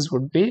forces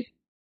would be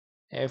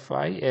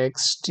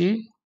Fixt.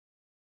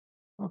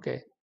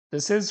 Okay,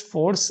 this is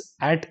force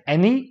at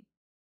any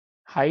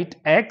height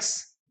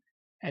x,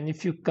 and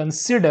if you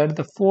consider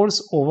the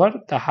force over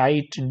the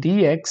height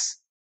dx,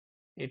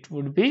 it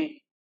would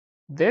be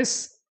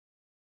this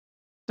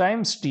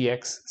times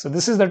dx. So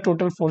this is the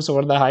total force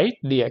over the height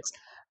dx.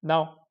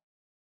 Now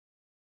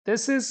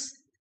this is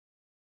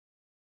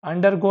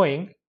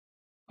undergoing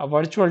a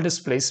virtual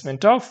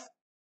displacement of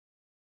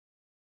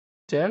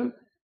del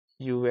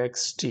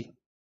uxt.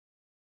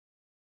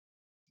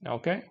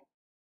 Okay,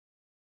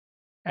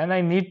 and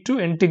I need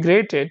to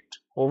integrate it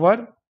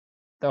over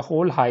the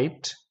whole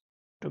height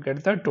to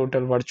get the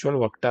total virtual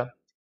work done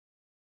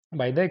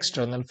by the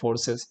external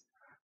forces.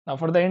 Now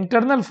for the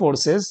internal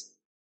forces,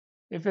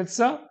 if it's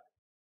a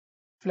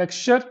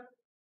flexure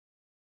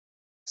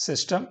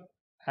system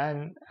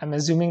and I'm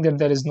assuming that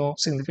there is no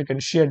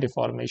significant shear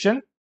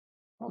deformation,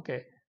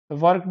 okay, the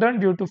work done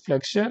due to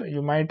flexure,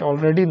 you might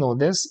already know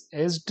this,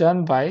 is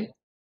done by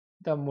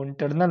the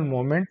internal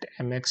moment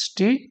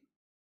mxt,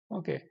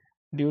 okay,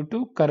 due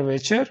to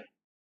curvature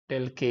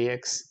del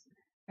kx.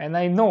 And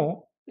I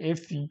know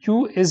if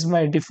u is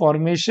my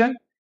deformation,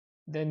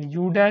 then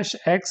u dash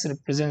x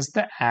represents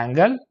the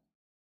angle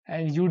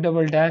and u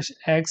double dash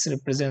x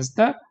represents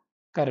the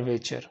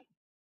curvature.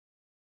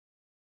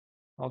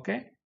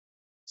 Okay,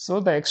 so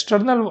the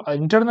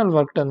internal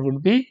work done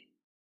would be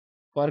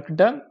work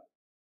done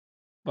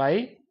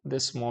by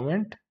this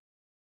moment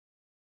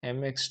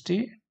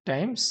mxt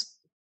times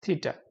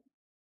theta,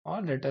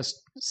 or let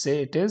us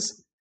say it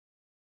is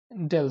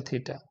del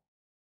theta.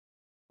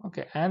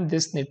 Okay, and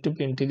this need to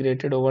be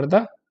integrated over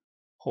the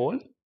whole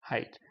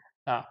height.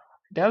 Now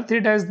del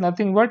theta is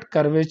nothing but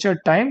curvature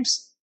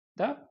times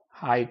the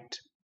height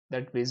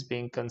that is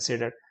being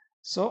considered.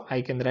 So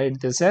I can write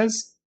this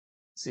as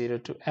 0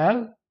 to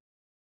L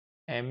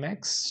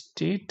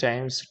mxt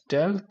times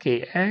del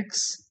kx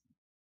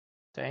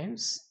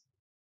times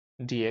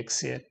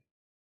dx here.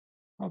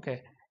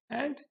 Okay,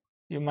 and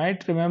you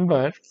might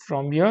remember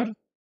from your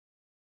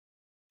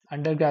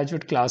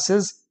undergraduate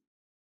classes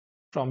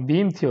from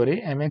beam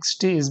theory,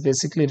 mxt is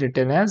basically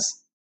written as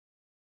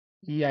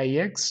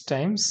eix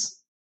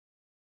times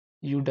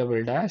u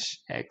double dash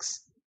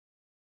x.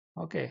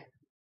 Okay,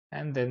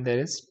 and then there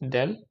is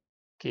del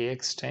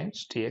kx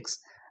times dx.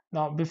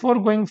 Now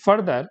before going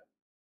further,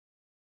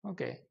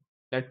 okay,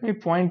 let me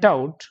point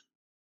out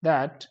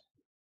that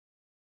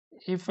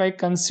if I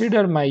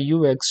consider my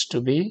ux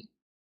to be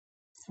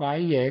phi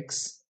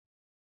x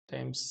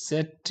times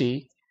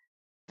zt,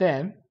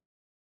 then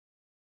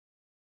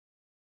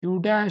u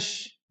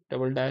dash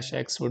double dash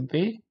x would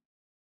be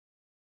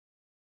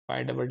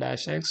phi double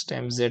dash x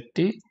times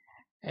zt,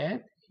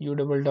 and u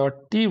double dot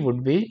t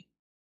would be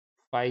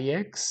phi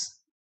x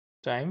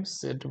times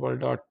z double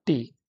dot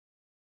t.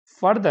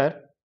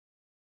 Further,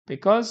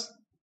 because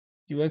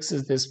ux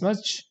is this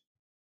much,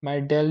 my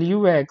del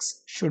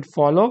ux should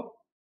follow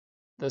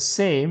the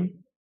same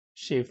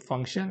shape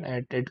function,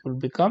 and it will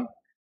become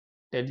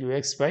del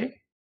ux by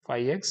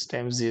phi x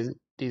times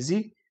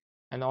dz,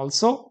 and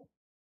also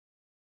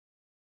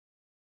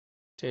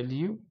del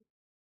u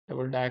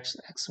double dash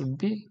x would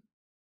be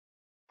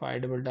phi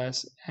double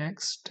dash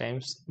x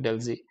times del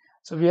z.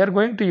 So we are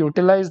going to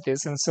utilize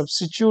this and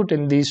substitute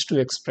in these two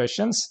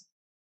expressions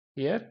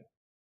here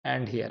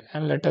and here,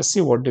 and let us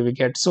see what do we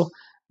get. So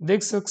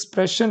this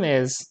expression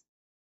is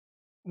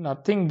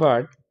nothing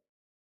but,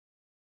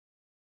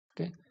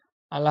 okay,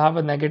 I'll have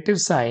a negative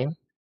sign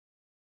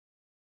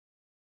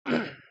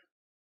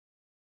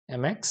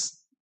mx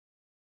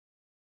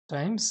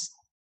times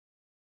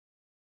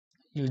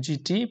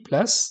ugt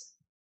plus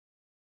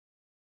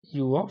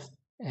u of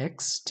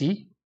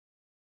xt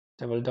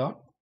double dot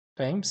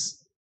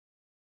times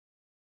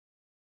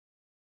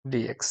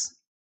dx.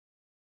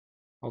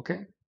 Okay,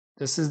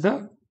 this is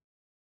the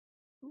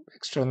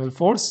external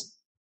force,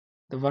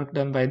 the work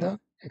done by the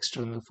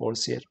external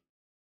force here.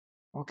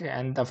 Okay,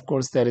 and of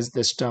course there is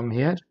this term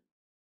here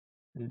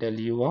del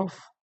u of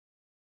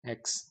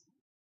x.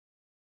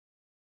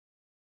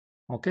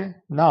 Okay,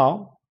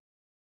 now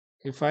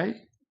if I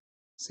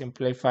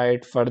simplify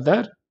it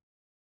further,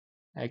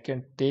 I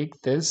can take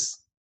this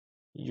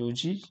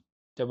ug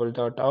double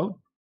dot out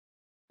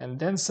and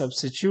then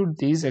substitute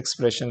these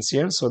expressions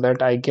here, so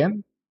that I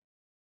can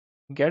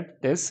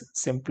get this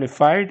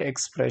simplified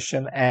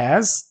expression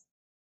as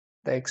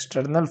the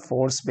external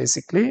force.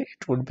 Basically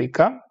it would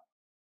become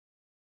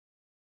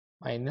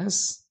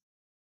minus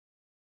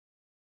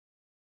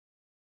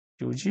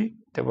ug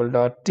double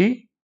dot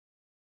t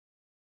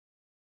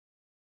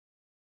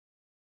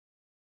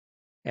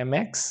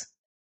mx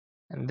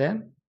and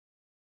then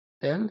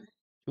del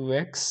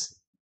ux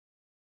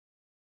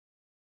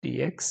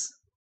dx.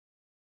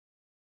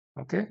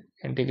 Okay,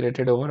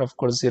 integrated over, of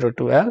course, 0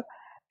 to L,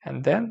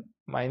 and then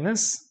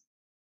minus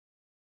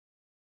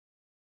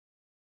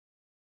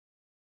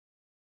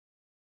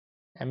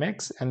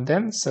mx, and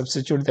then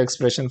substitute the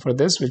expression for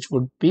this, which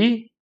would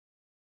be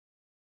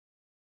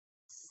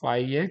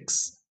phi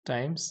x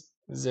times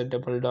z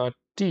double dot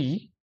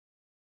t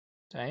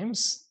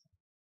times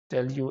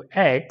del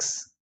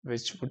ux,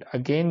 which would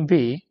again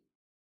be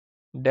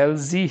del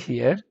z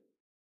here.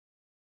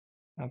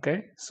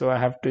 Okay, so I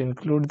have to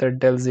include the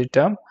del z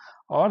term,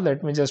 or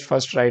let me just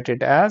first write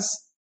it as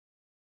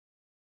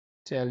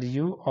del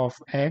u of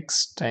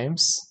x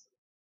times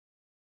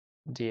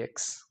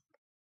dx.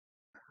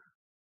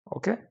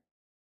 Okay,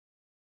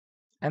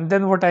 and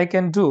then what I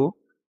can do,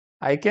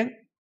 I can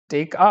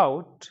take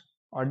out,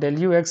 or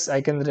del ux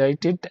I can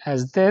write it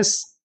as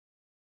this.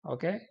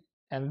 Okay,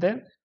 and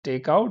then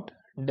take out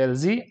del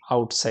z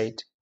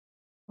outside.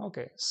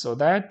 Okay, so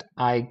that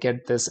I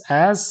get this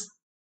as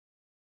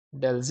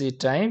del z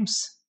times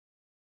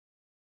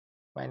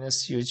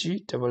minus ug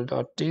double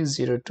dot t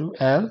 0 to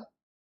L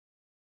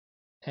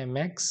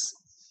mx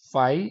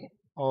phi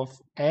of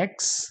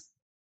x,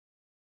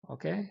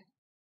 okay,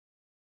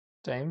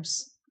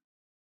 times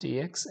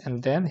dx,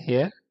 and then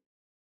here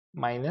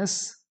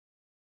minus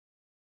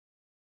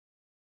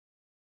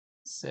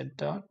z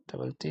dot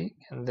double t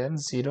and then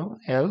 0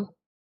 L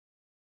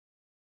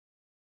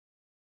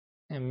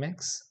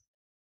mx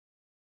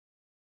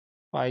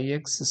phi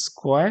x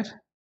square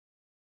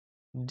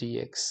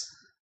dx.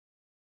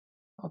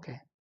 Okay.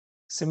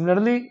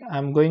 Similarly,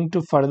 I'm going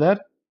to further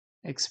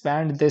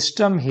expand this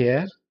term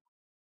here.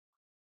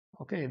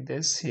 Okay,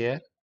 this here,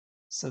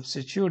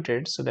 substitute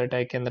it so that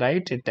I can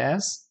write it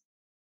as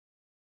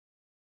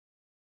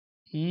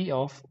e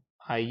of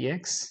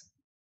ix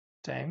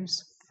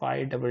times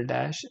phi double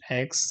dash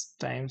x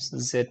times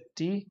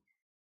zt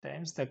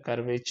times the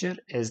curvature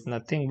is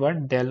nothing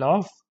but del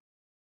of,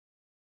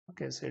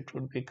 okay, so it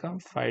would become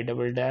phi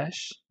double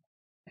dash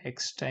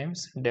x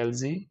times del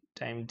z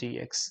times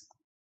dx.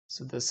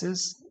 So this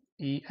is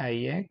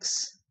eix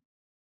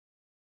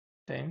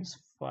times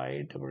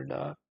phi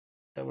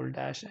double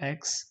dash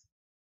x,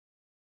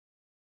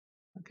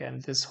 okay,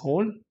 and this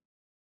whole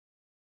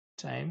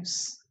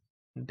times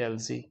del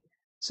z.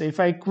 So if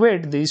I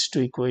equate these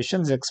two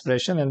equations,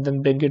 expression, and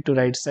then bring it to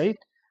right side,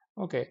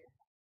 okay,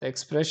 the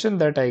expression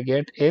that I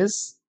get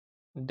is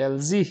del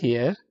z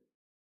here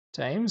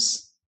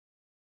times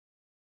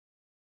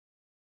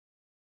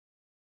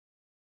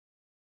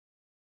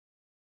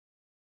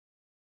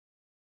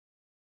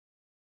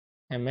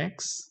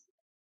mx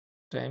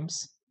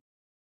times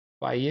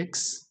phi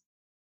x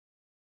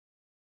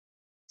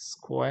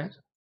square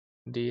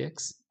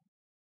dx,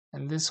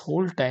 and this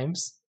whole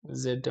times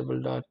z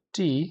double dot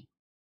t,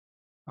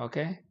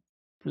 okay,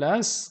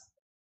 plus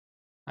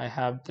I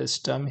have this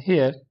term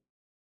here.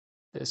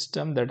 This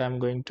term that I'm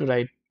going to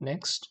write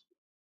next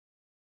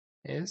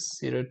is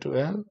 0 to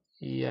L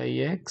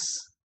eix,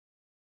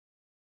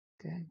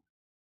 okay,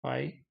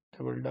 phi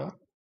double dot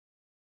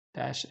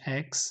dash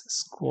x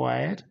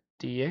square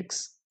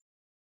dx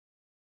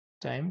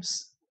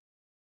times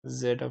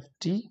z of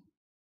t,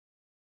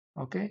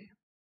 okay,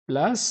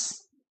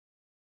 plus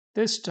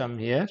this term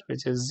here,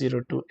 which is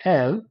 0 to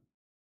L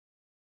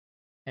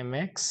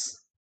mx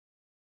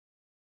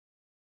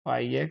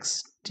phi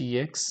x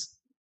dx,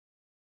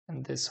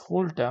 and this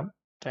whole term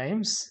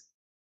times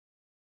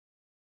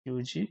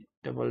ug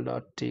double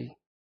dot t,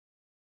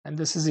 and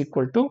this is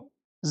equal to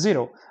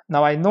 0.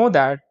 Now I know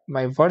that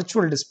my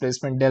virtual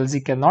displacement del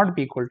z cannot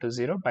be equal to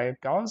 0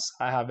 because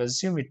I have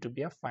assumed it to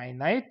be a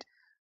finite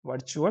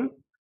virtual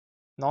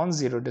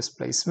non-zero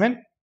displacement.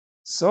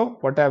 So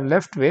what I'm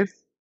left with,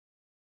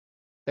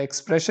 the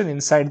expression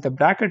inside the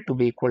bracket to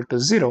be equal to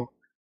 0.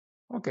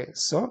 Okay,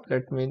 so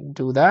let me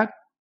do that.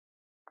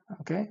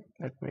 Okay,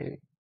 let me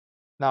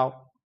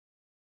now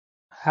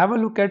have a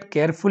look at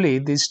carefully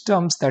these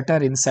terms that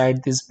are inside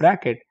this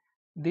bracket.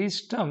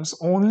 These terms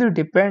only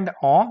depend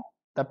on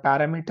the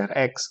parameter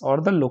x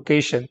or the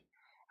location,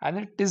 and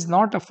it is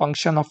not a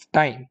function of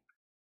time.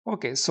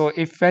 Okay, so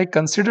if I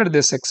consider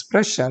this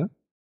expression,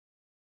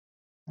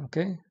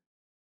 okay,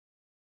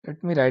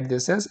 let me write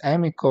this as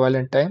m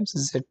equivalent times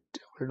z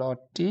dot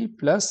t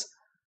plus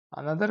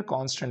another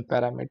constant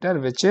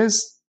parameter, which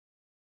is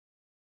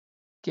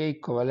k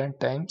equivalent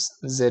times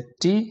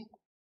zt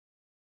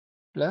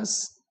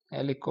plus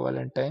l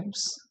equivalent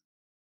times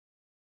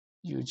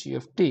ug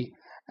of t.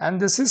 And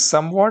this is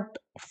somewhat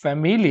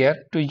familiar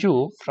to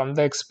you from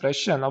the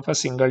expression of a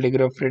single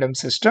degree of freedom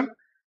system,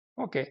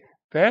 okay,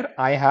 where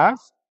I have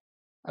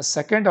a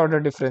second order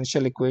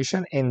differential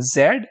equation in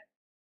z,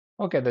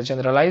 okay, the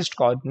generalized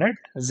coordinate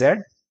z,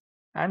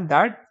 and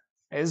that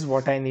is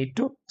what I need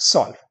to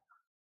solve,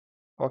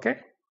 okay,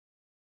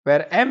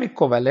 where m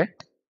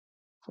equivalent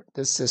for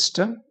this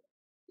system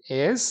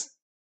is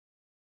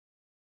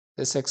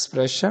this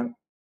expression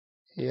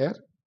here,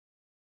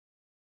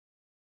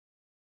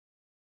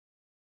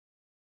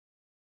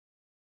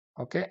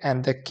 okay,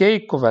 and the k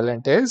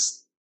equivalent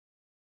is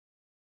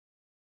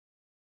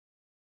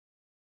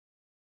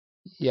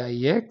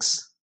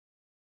eix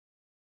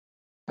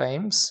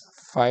times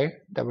phi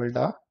double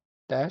dot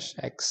dash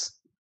x,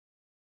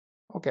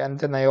 okay, and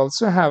then I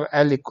also have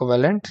l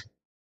equivalent,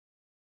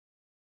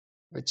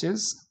 which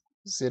is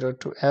 0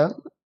 to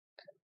L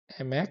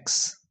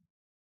mx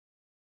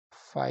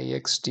phi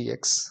x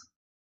dx.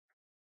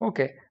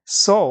 Okay,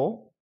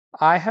 so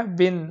I have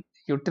been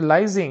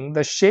utilizing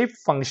the shape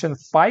function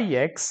phi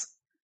x,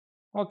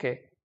 okay,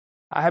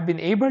 I have been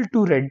able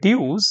to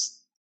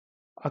reduce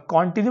a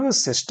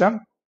continuous system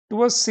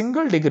to a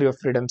single degree of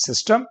freedom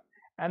system,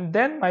 and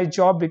then my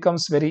job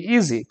becomes very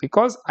easy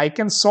because I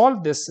can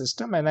solve this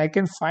system and I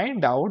can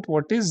find out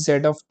what is z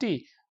of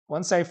t.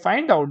 Once I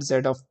find out z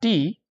of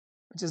t,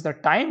 which is the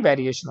time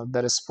variation of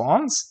the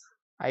response,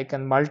 I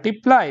can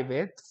multiply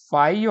with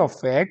phi of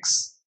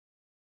x,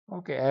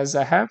 okay, as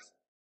I have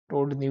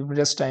told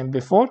numerous times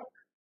before,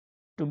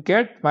 to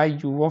get my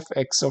u of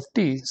x of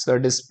t. So the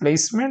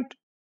displacement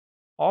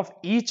of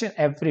each and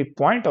every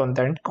point on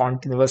that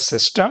continuous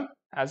system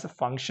as a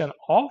function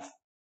of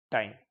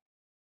time.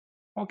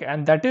 Okay,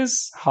 and that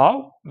is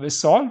how we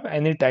solve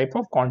any type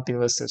of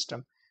continuous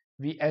system.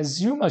 We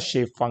assume a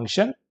shape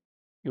function.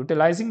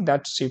 Utilizing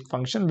that shape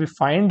function, we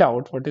find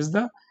out what is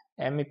the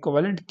m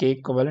equivalent, k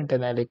equivalent,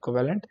 and l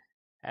equivalent.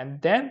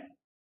 And then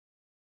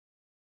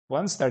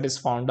once that is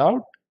found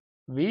out,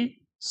 we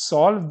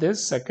solve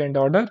this second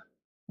order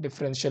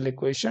differential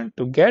equation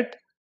to get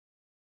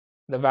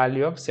the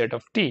value of z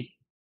of t.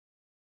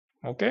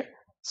 Okay,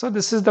 So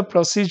this is the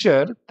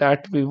procedure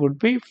that we would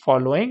be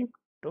following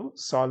to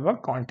solve a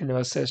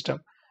continuous system.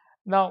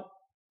 Now,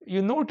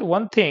 you note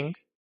one thing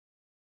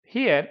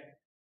here,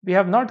 we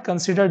have not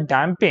considered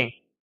damping.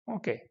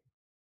 Okay.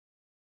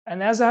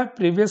 And as I have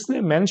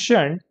previously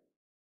mentioned,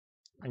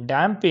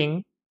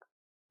 damping,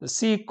 the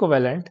C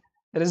equivalent,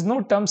 there is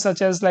no term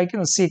such as like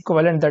C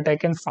equivalent that I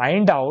can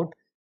find out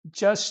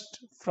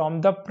just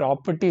from the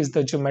properties,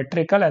 the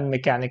geometrical and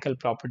mechanical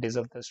properties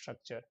of the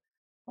structure.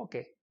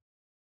 Okay.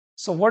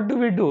 So what do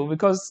we do?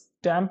 Because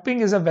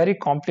damping is a very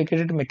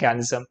complicated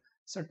mechanism.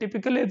 So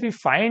typically we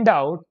find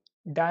out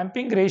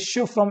damping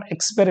ratio from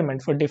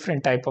experiment for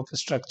different type of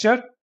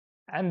structure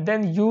and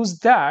then use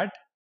that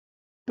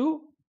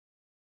to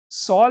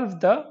solve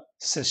the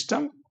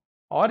system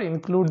or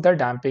include the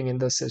damping in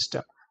the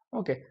system.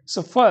 Okay,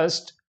 so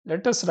first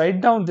let us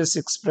write down this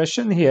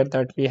expression here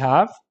that we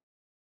have,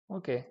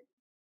 okay,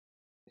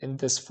 in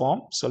this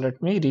form. So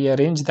let me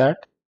rearrange that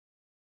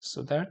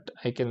so that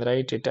I can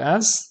write it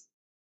as,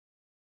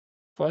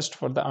 first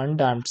for the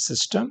undamped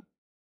system,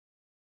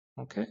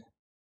 okay,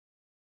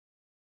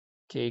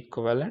 K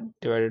equivalent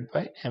divided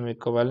by M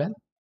equivalent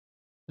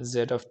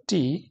Z of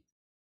t.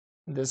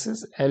 This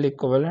is L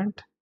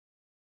equivalent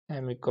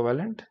M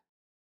equivalent,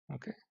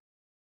 okay,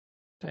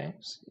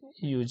 times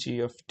UG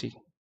of t.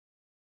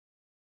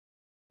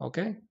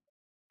 Okay,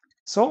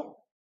 so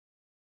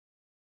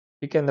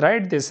we can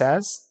write this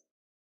as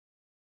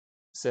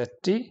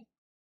Zt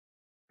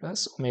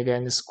plus omega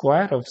n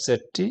square of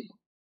Zt,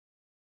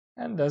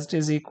 and thus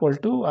is equal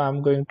to,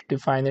 I'm going to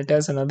define it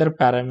as another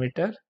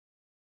parameter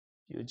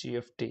Ug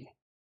of t.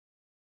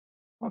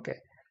 Okay,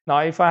 now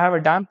if I have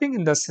a damping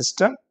in the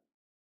system,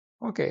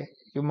 okay,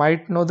 you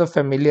might know the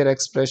familiar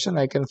expression.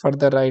 I can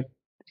further write,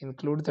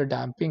 include the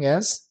damping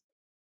as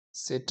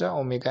zeta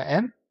omega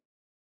n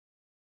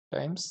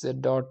times Z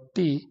dot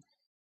t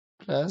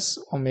plus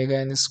omega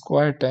n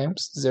square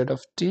times Z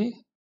of t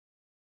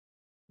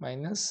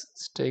minus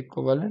zeta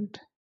equivalent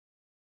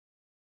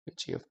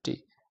G of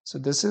t. So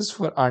this is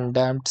for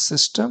undamped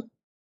system.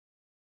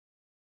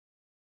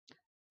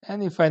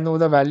 And if I know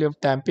the value of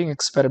damping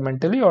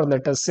experimentally, or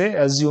let us say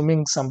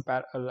assuming some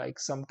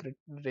some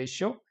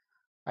ratio,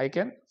 I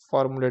can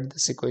formulate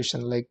this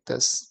equation like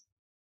this.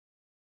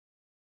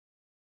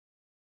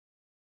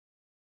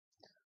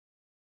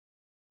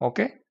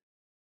 Okay,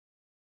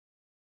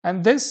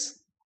 and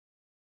this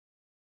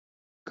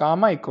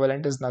gamma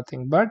equivalent is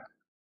nothing but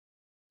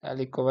L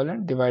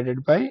equivalent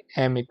divided by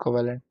M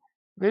equivalent,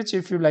 which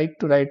if you like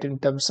to write in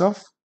terms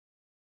of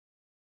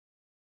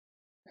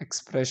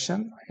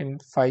expression in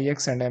phi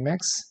x and mx,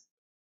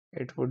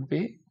 it would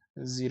be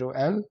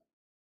 0L,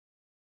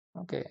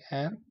 okay,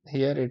 and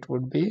here it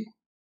would be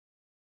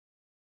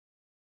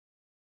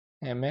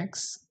mx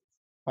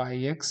phi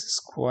x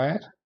square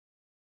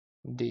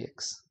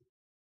dx.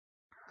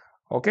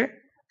 Okay,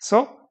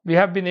 so we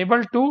have been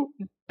able to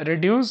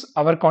reduce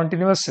our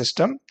continuous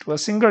system to a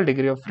single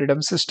degree of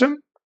freedom system,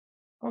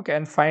 okay,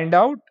 and find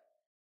out,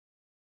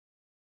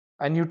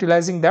 and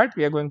utilizing that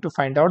we are going to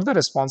find out the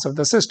response of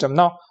the system.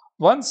 Now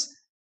once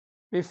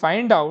we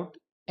find out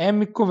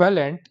M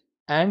equivalent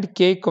and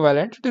K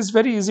equivalent, it is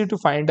very easy to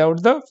find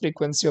out the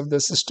frequency of the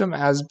system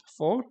as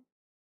before.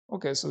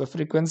 Okay, so the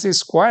frequency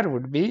square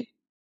would be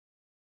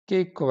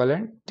K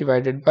equivalent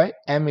divided by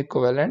M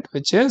equivalent,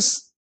 which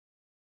is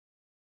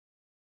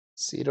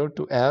 0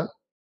 to L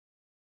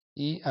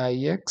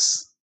EIX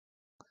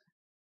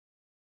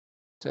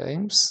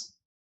times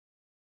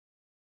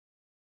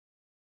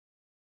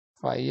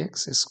phi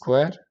x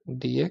square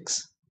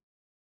dx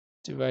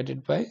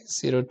divided by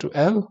 0 to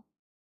L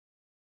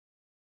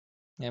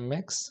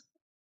mx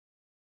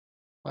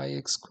phi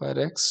x square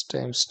x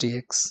times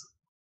dx.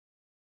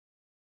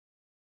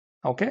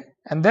 Okay,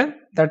 and then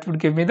that would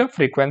give me the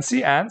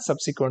frequency and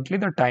subsequently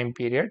the time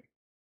period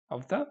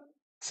of the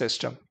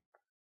system.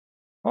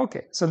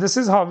 Okay, so this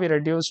is how we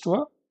reduce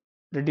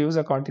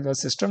a continuous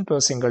system to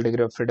a single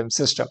degree of freedom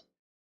system.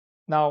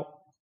 Now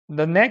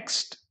the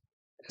next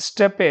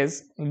step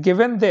is,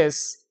 given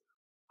this,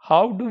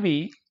 how do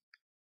we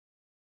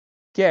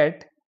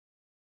get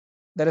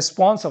the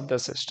response of the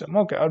system?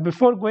 Okay, or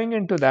before going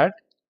into that,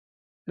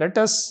 let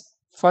us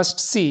first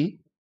see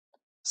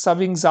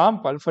some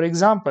example. For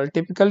example,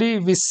 typically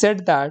we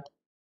said that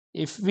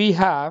if we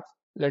have,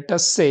 let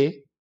us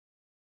say,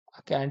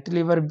 a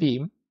cantilever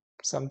beam,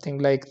 something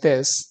like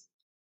this,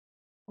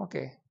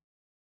 okay,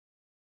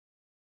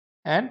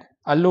 and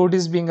a load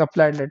is being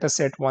applied, let us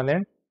say at one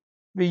end,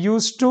 we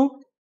used to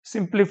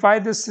simplify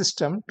this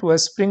system to a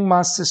spring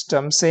mass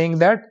system, saying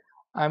that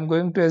I'm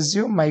going to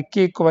assume my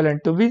K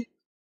equivalent to be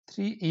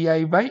 3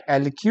 EI by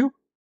L cube,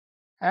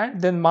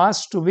 and then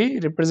mass to be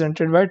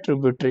represented by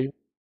tributary.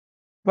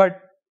 But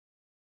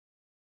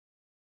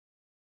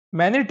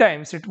many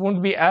times it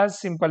won't be as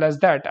simple as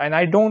that, and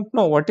I don't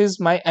know what is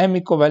my M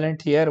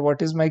equivalent here,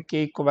 what is my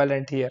K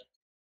equivalent here.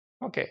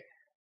 Okay,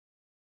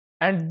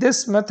 and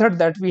this method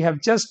that we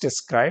have just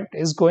described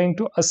is going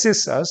to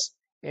assist us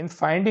in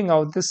finding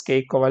out this K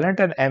equivalent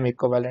and M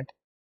equivalent.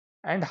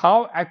 And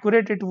how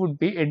accurate it would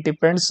be, it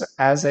depends,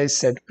 as I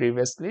said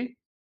previously,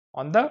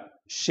 on the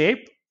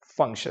shape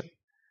function.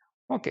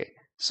 Okay,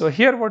 so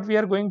here what we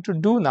are going to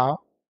do now,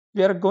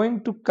 we are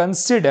going to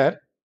consider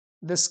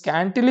this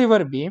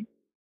cantilever beam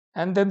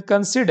and then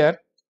consider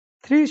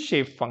three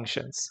shape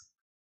functions.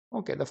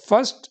 Okay, the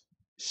first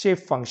shape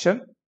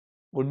function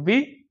would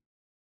be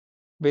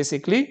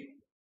basically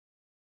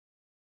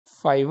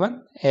phi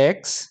 1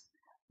 x,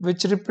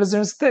 which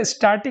represents the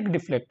static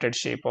deflected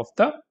shape of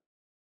the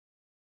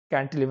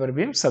cantilever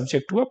beam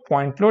subject to a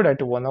point load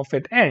at one of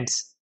its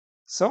ends.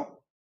 So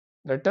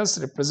let us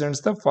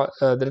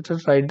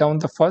write down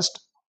the first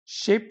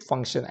shape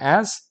function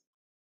as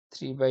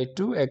 3 by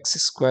 2 x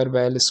square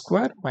by L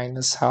square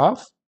minus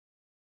half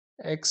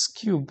x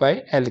cube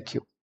by L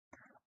cube.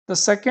 The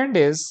second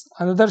is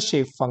another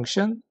shape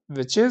function,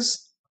 which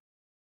is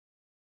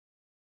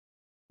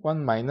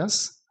 1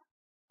 minus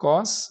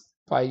cos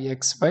pi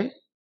x by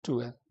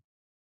 2L.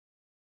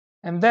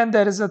 And then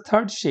there is a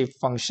third shape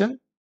function,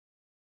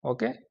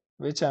 okay,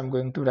 which I'm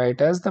going to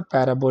write as the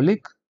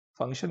parabolic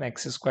function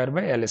x square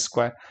by L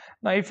square.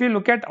 Now, if you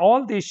look at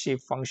all these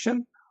shape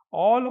functions,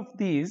 all of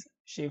these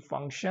shape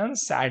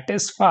functions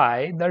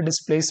satisfy the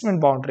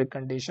displacement boundary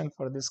condition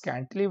for this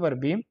cantilever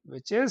beam,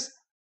 which is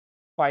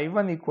phi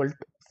 1 equal to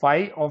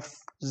phi of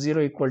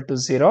 0 equal to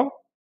 0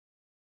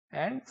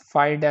 and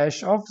phi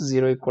dash of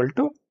 0 equal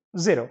to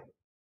 0.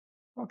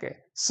 Okay,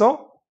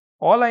 so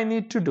all I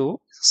need to do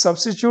is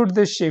substitute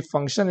this shape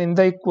function in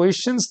the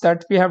equations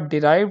that we have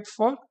derived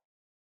for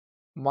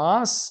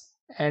mass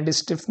and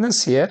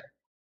stiffness here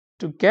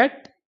to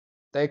get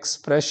the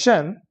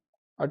expression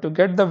or to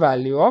get the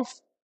value of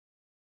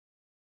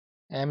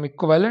m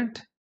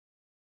equivalent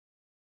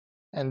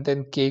and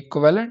then k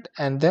equivalent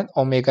and then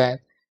omega n,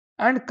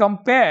 and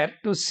compare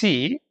to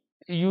see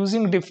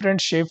using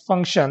different shape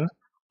function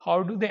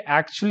how do they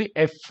actually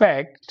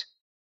affect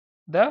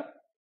the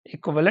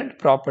equivalent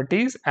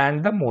properties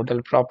and the modal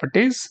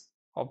properties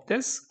of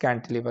this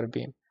cantilever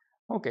beam.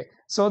 Okay,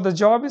 so the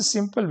job is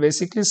simple,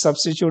 basically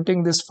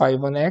substituting this phi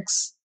 1x,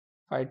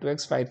 phi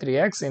 2x, phi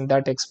 3x in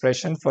that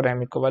expression for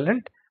m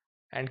equivalent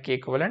and k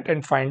equivalent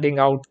and finding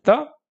out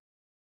the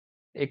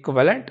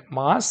equivalent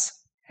mass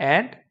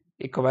and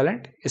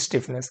equivalent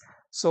stiffness.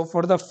 So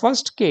for the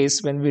first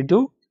case, when we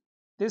do,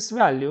 this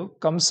value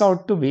comes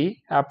out to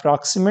be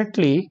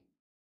approximately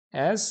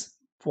as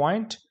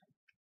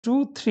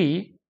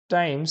 0.23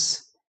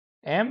 times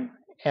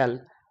ml,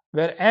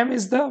 where m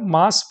is the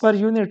mass per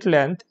unit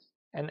length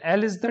and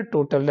L is the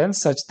total length,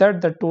 such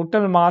that the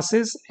total mass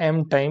is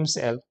m times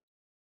L.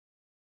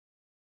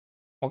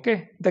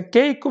 Okay, the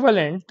K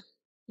equivalent,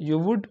 you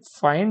would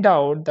find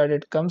out that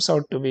it comes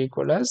out to be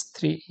equal as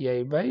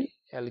 3 by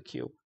L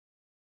cube.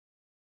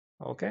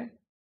 Okay,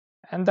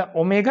 and the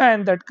omega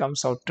n that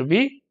comes out to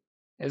be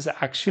is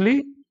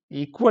actually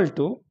equal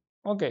to,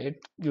 okay,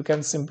 you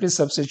can simply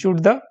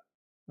substitute the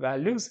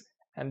values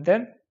and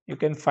then you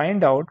can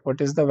find out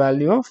what is the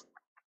value of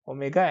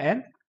omega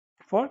n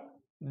for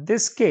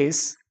this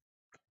case.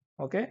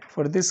 Okay,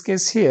 for this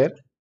case here,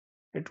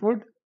 it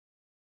would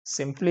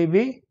simply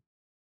be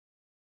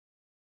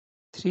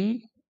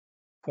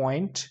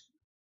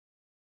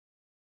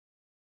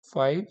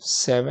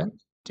 3.57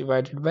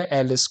 divided by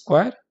L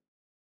square.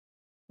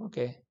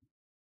 Okay,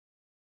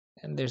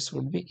 and this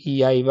would be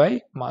EI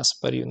by mass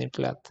per unit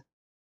length.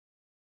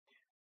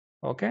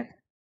 Okay,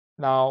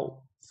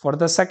 now for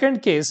the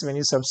second case, when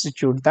you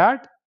substitute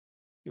that,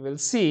 you will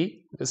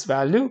see this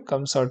value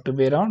comes out to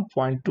be around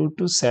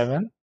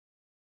 0.227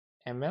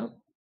 ml,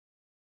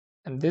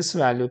 and this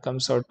value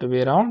comes out to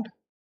be around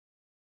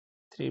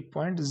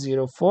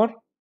 3.04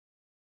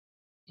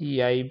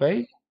 EI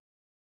by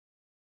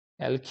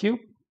L cube,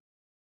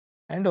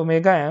 and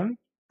omega m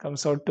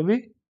comes out to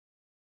be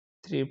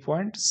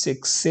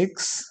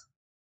 3.66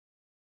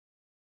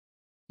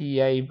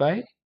 EI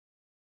by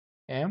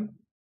m,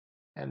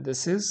 and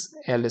this is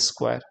L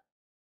square.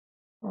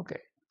 Okay,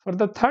 for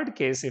the third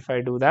case, if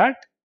I do that,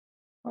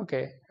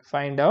 okay,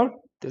 find out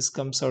this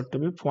comes out to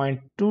be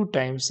 0.2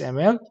 times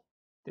ml,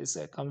 this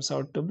comes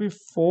out to be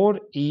 4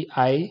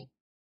 EI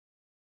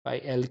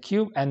by L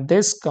cube, and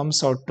this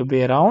comes out to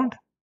be around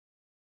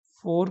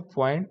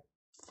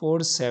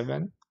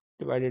 4.47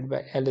 divided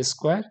by L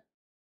square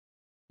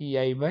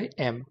EI by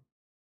m.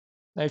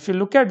 Now if you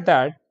look at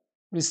that,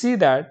 we see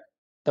that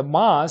the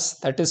mass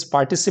that is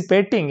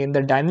participating in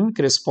the dynamic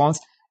response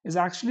is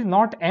actually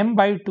not m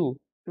by 2.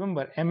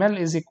 Remember, ml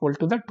is equal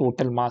to the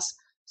total mass.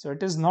 So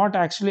it is not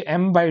actually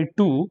m by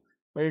 2,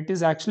 but it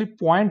is actually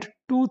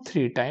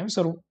 0.23 times,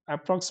 or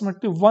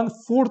approximately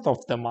 1/4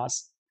 of the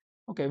mass.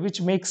 Okay,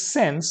 which makes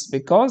sense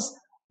because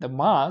the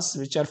mass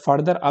which are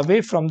further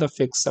away from the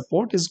fixed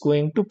support is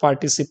going to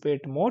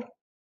participate more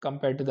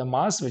compared to the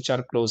mass which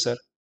are closer.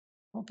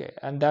 Okay,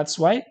 and that's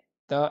why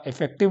the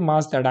effective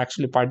mass that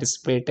actually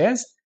participate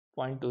is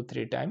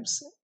 0.23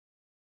 times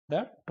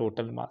the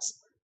total mass.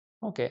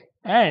 Okay,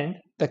 and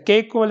the K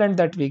equivalent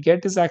that we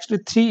get is actually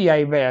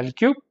 3 by L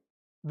cube,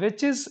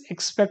 which is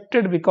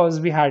expected because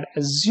we had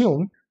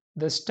assumed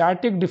the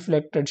static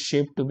deflected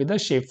shape to be the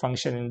shape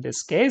function in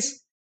this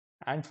case.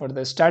 And for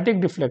the static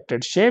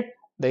deflected shape,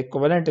 the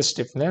equivalent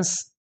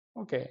stiffness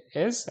okay,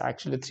 is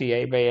actually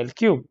 3I by L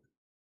cube.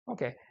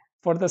 Okay,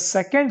 for the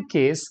second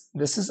case,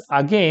 this is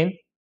again,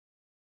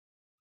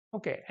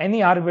 okay,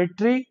 any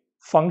arbitrary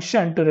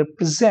function to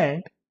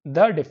represent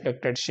the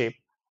deflected shape.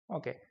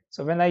 Okay,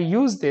 so when I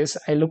use this,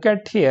 I look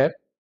at here,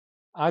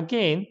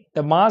 again,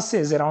 the mass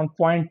is around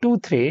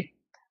 0.23,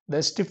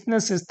 the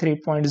stiffness is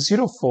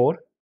 3.04,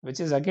 which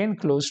is again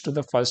close to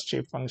the first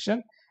shape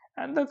function,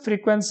 and the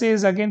frequency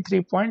is again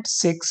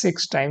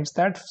 3.66 times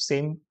that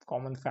same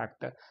common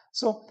factor.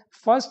 So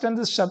first and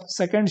the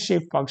second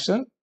shape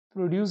function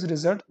produce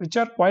results which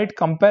are quite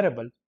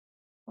comparable.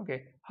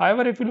 Okay.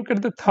 However, if you look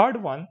at the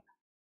third one,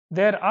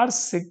 there are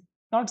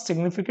not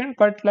significant,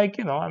 but like,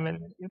 I mean,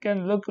 you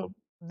can look,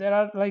 there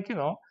are like,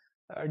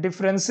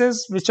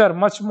 differences which are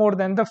much more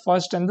than the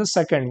first and the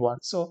second one.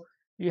 So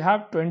you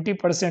have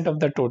 20% of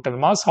the total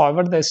mass.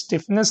 However, the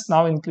stiffness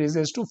now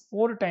increases to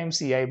 4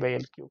 times EI by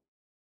L cube.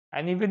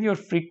 And even your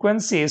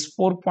frequency is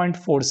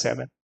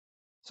 4.47.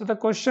 So the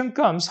question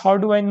comes, how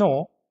do I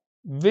know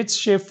which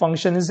shape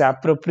function is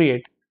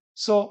appropriate?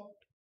 So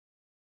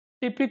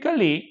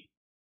typically,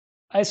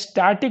 a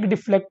static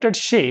deflected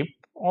shape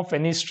of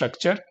any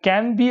structure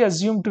can be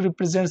assumed to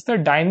represent the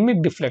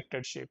dynamic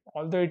deflected shape,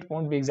 although it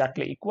won't be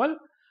exactly equal.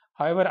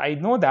 However, I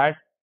know that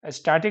a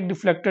static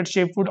deflected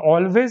shape would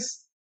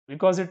always,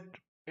 because it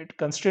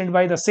constrained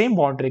by the same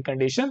boundary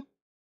condition,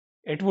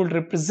 it will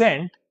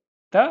represent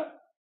the,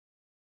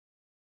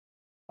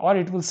 or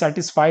it will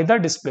satisfy the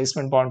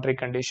displacement boundary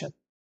condition.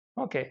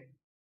 Okay,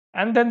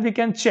 and then we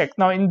can check.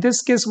 Now in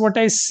this case, what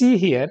I see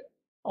here,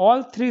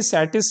 all three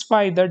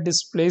satisfy the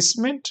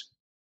displacement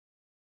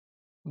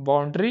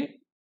boundary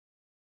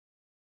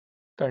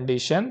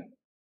condition.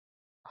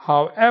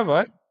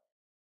 However,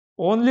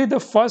 only the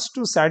first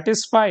to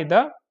satisfy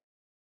the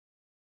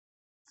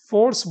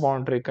force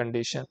boundary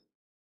condition.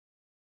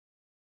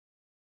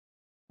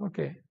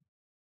 Okay,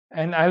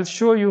 and I'll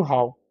show you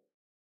how.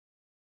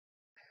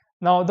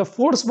 Now the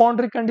force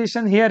boundary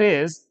condition here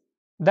is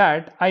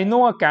that I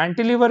know a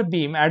cantilever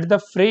beam at the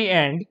fray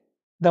end,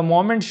 the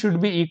moment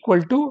should be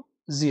equal to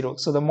 0.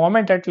 So the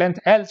moment at length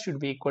L should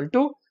be equal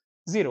to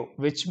 0,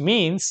 which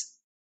means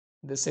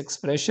this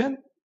expression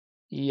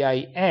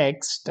EIX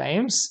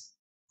times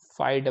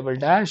phi double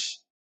dash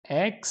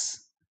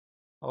X,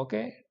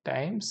 okay,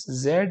 times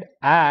Z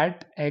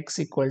at X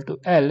equal to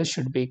L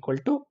should be equal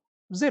to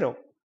 0.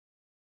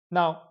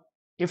 Now,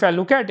 if I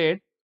look at it,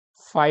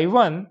 phi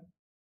 1,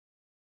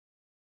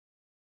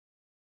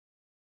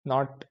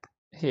 not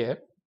here,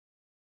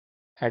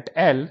 at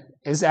L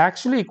is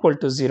actually equal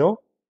to 0,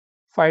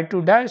 phi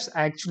 2 dash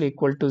actually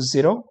equal to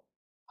 0.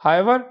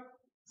 However,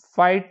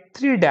 phi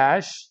 3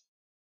 dash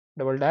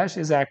double dash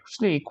is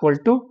actually equal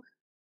to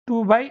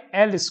 2 by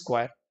L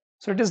square.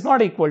 So it is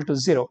not equal to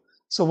 0.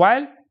 So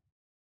while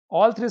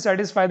all three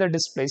satisfy the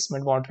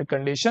displacement boundary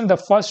condition, the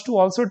first two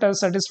also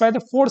satisfy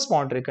the force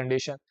boundary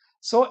condition.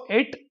 So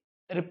it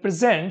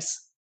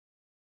represents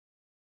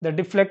the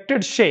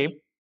deflected shape,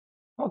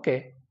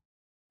 okay,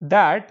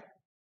 that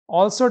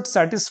also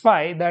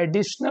satisfy the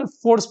additional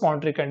force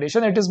boundary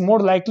condition. It is more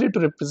likely to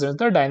represent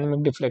the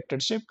dynamic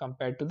deflected shape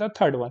compared to the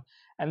third one.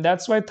 And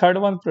that's why third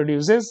one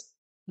produces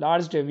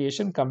large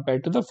deviation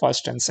compared to the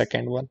first and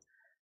second one.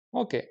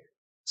 Okay,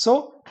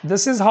 so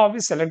this is how we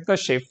select the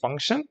shape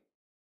function.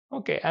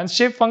 Okay, and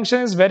shape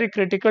function is very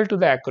critical to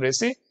the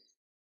accuracy.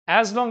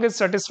 As long as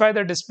satisfy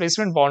the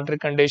displacement boundary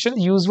condition,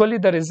 usually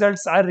the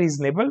results are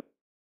reasonable.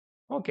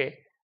 Okay,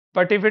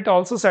 but if it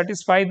also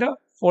satisfy the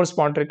force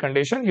boundary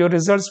condition, your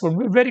results would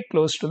be very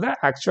close to the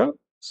actual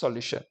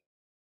solution.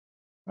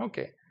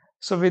 Okay,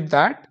 so with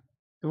that,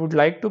 we would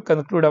like to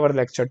conclude our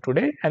lecture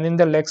today, and in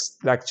the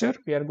next lecture,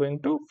 we are going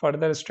to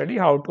further study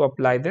how to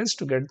apply this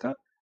to get the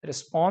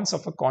response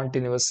of a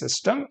continuous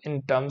system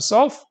in terms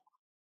of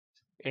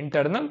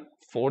internal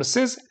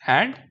forces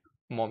and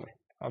moment.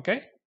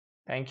 Okay,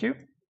 thank you.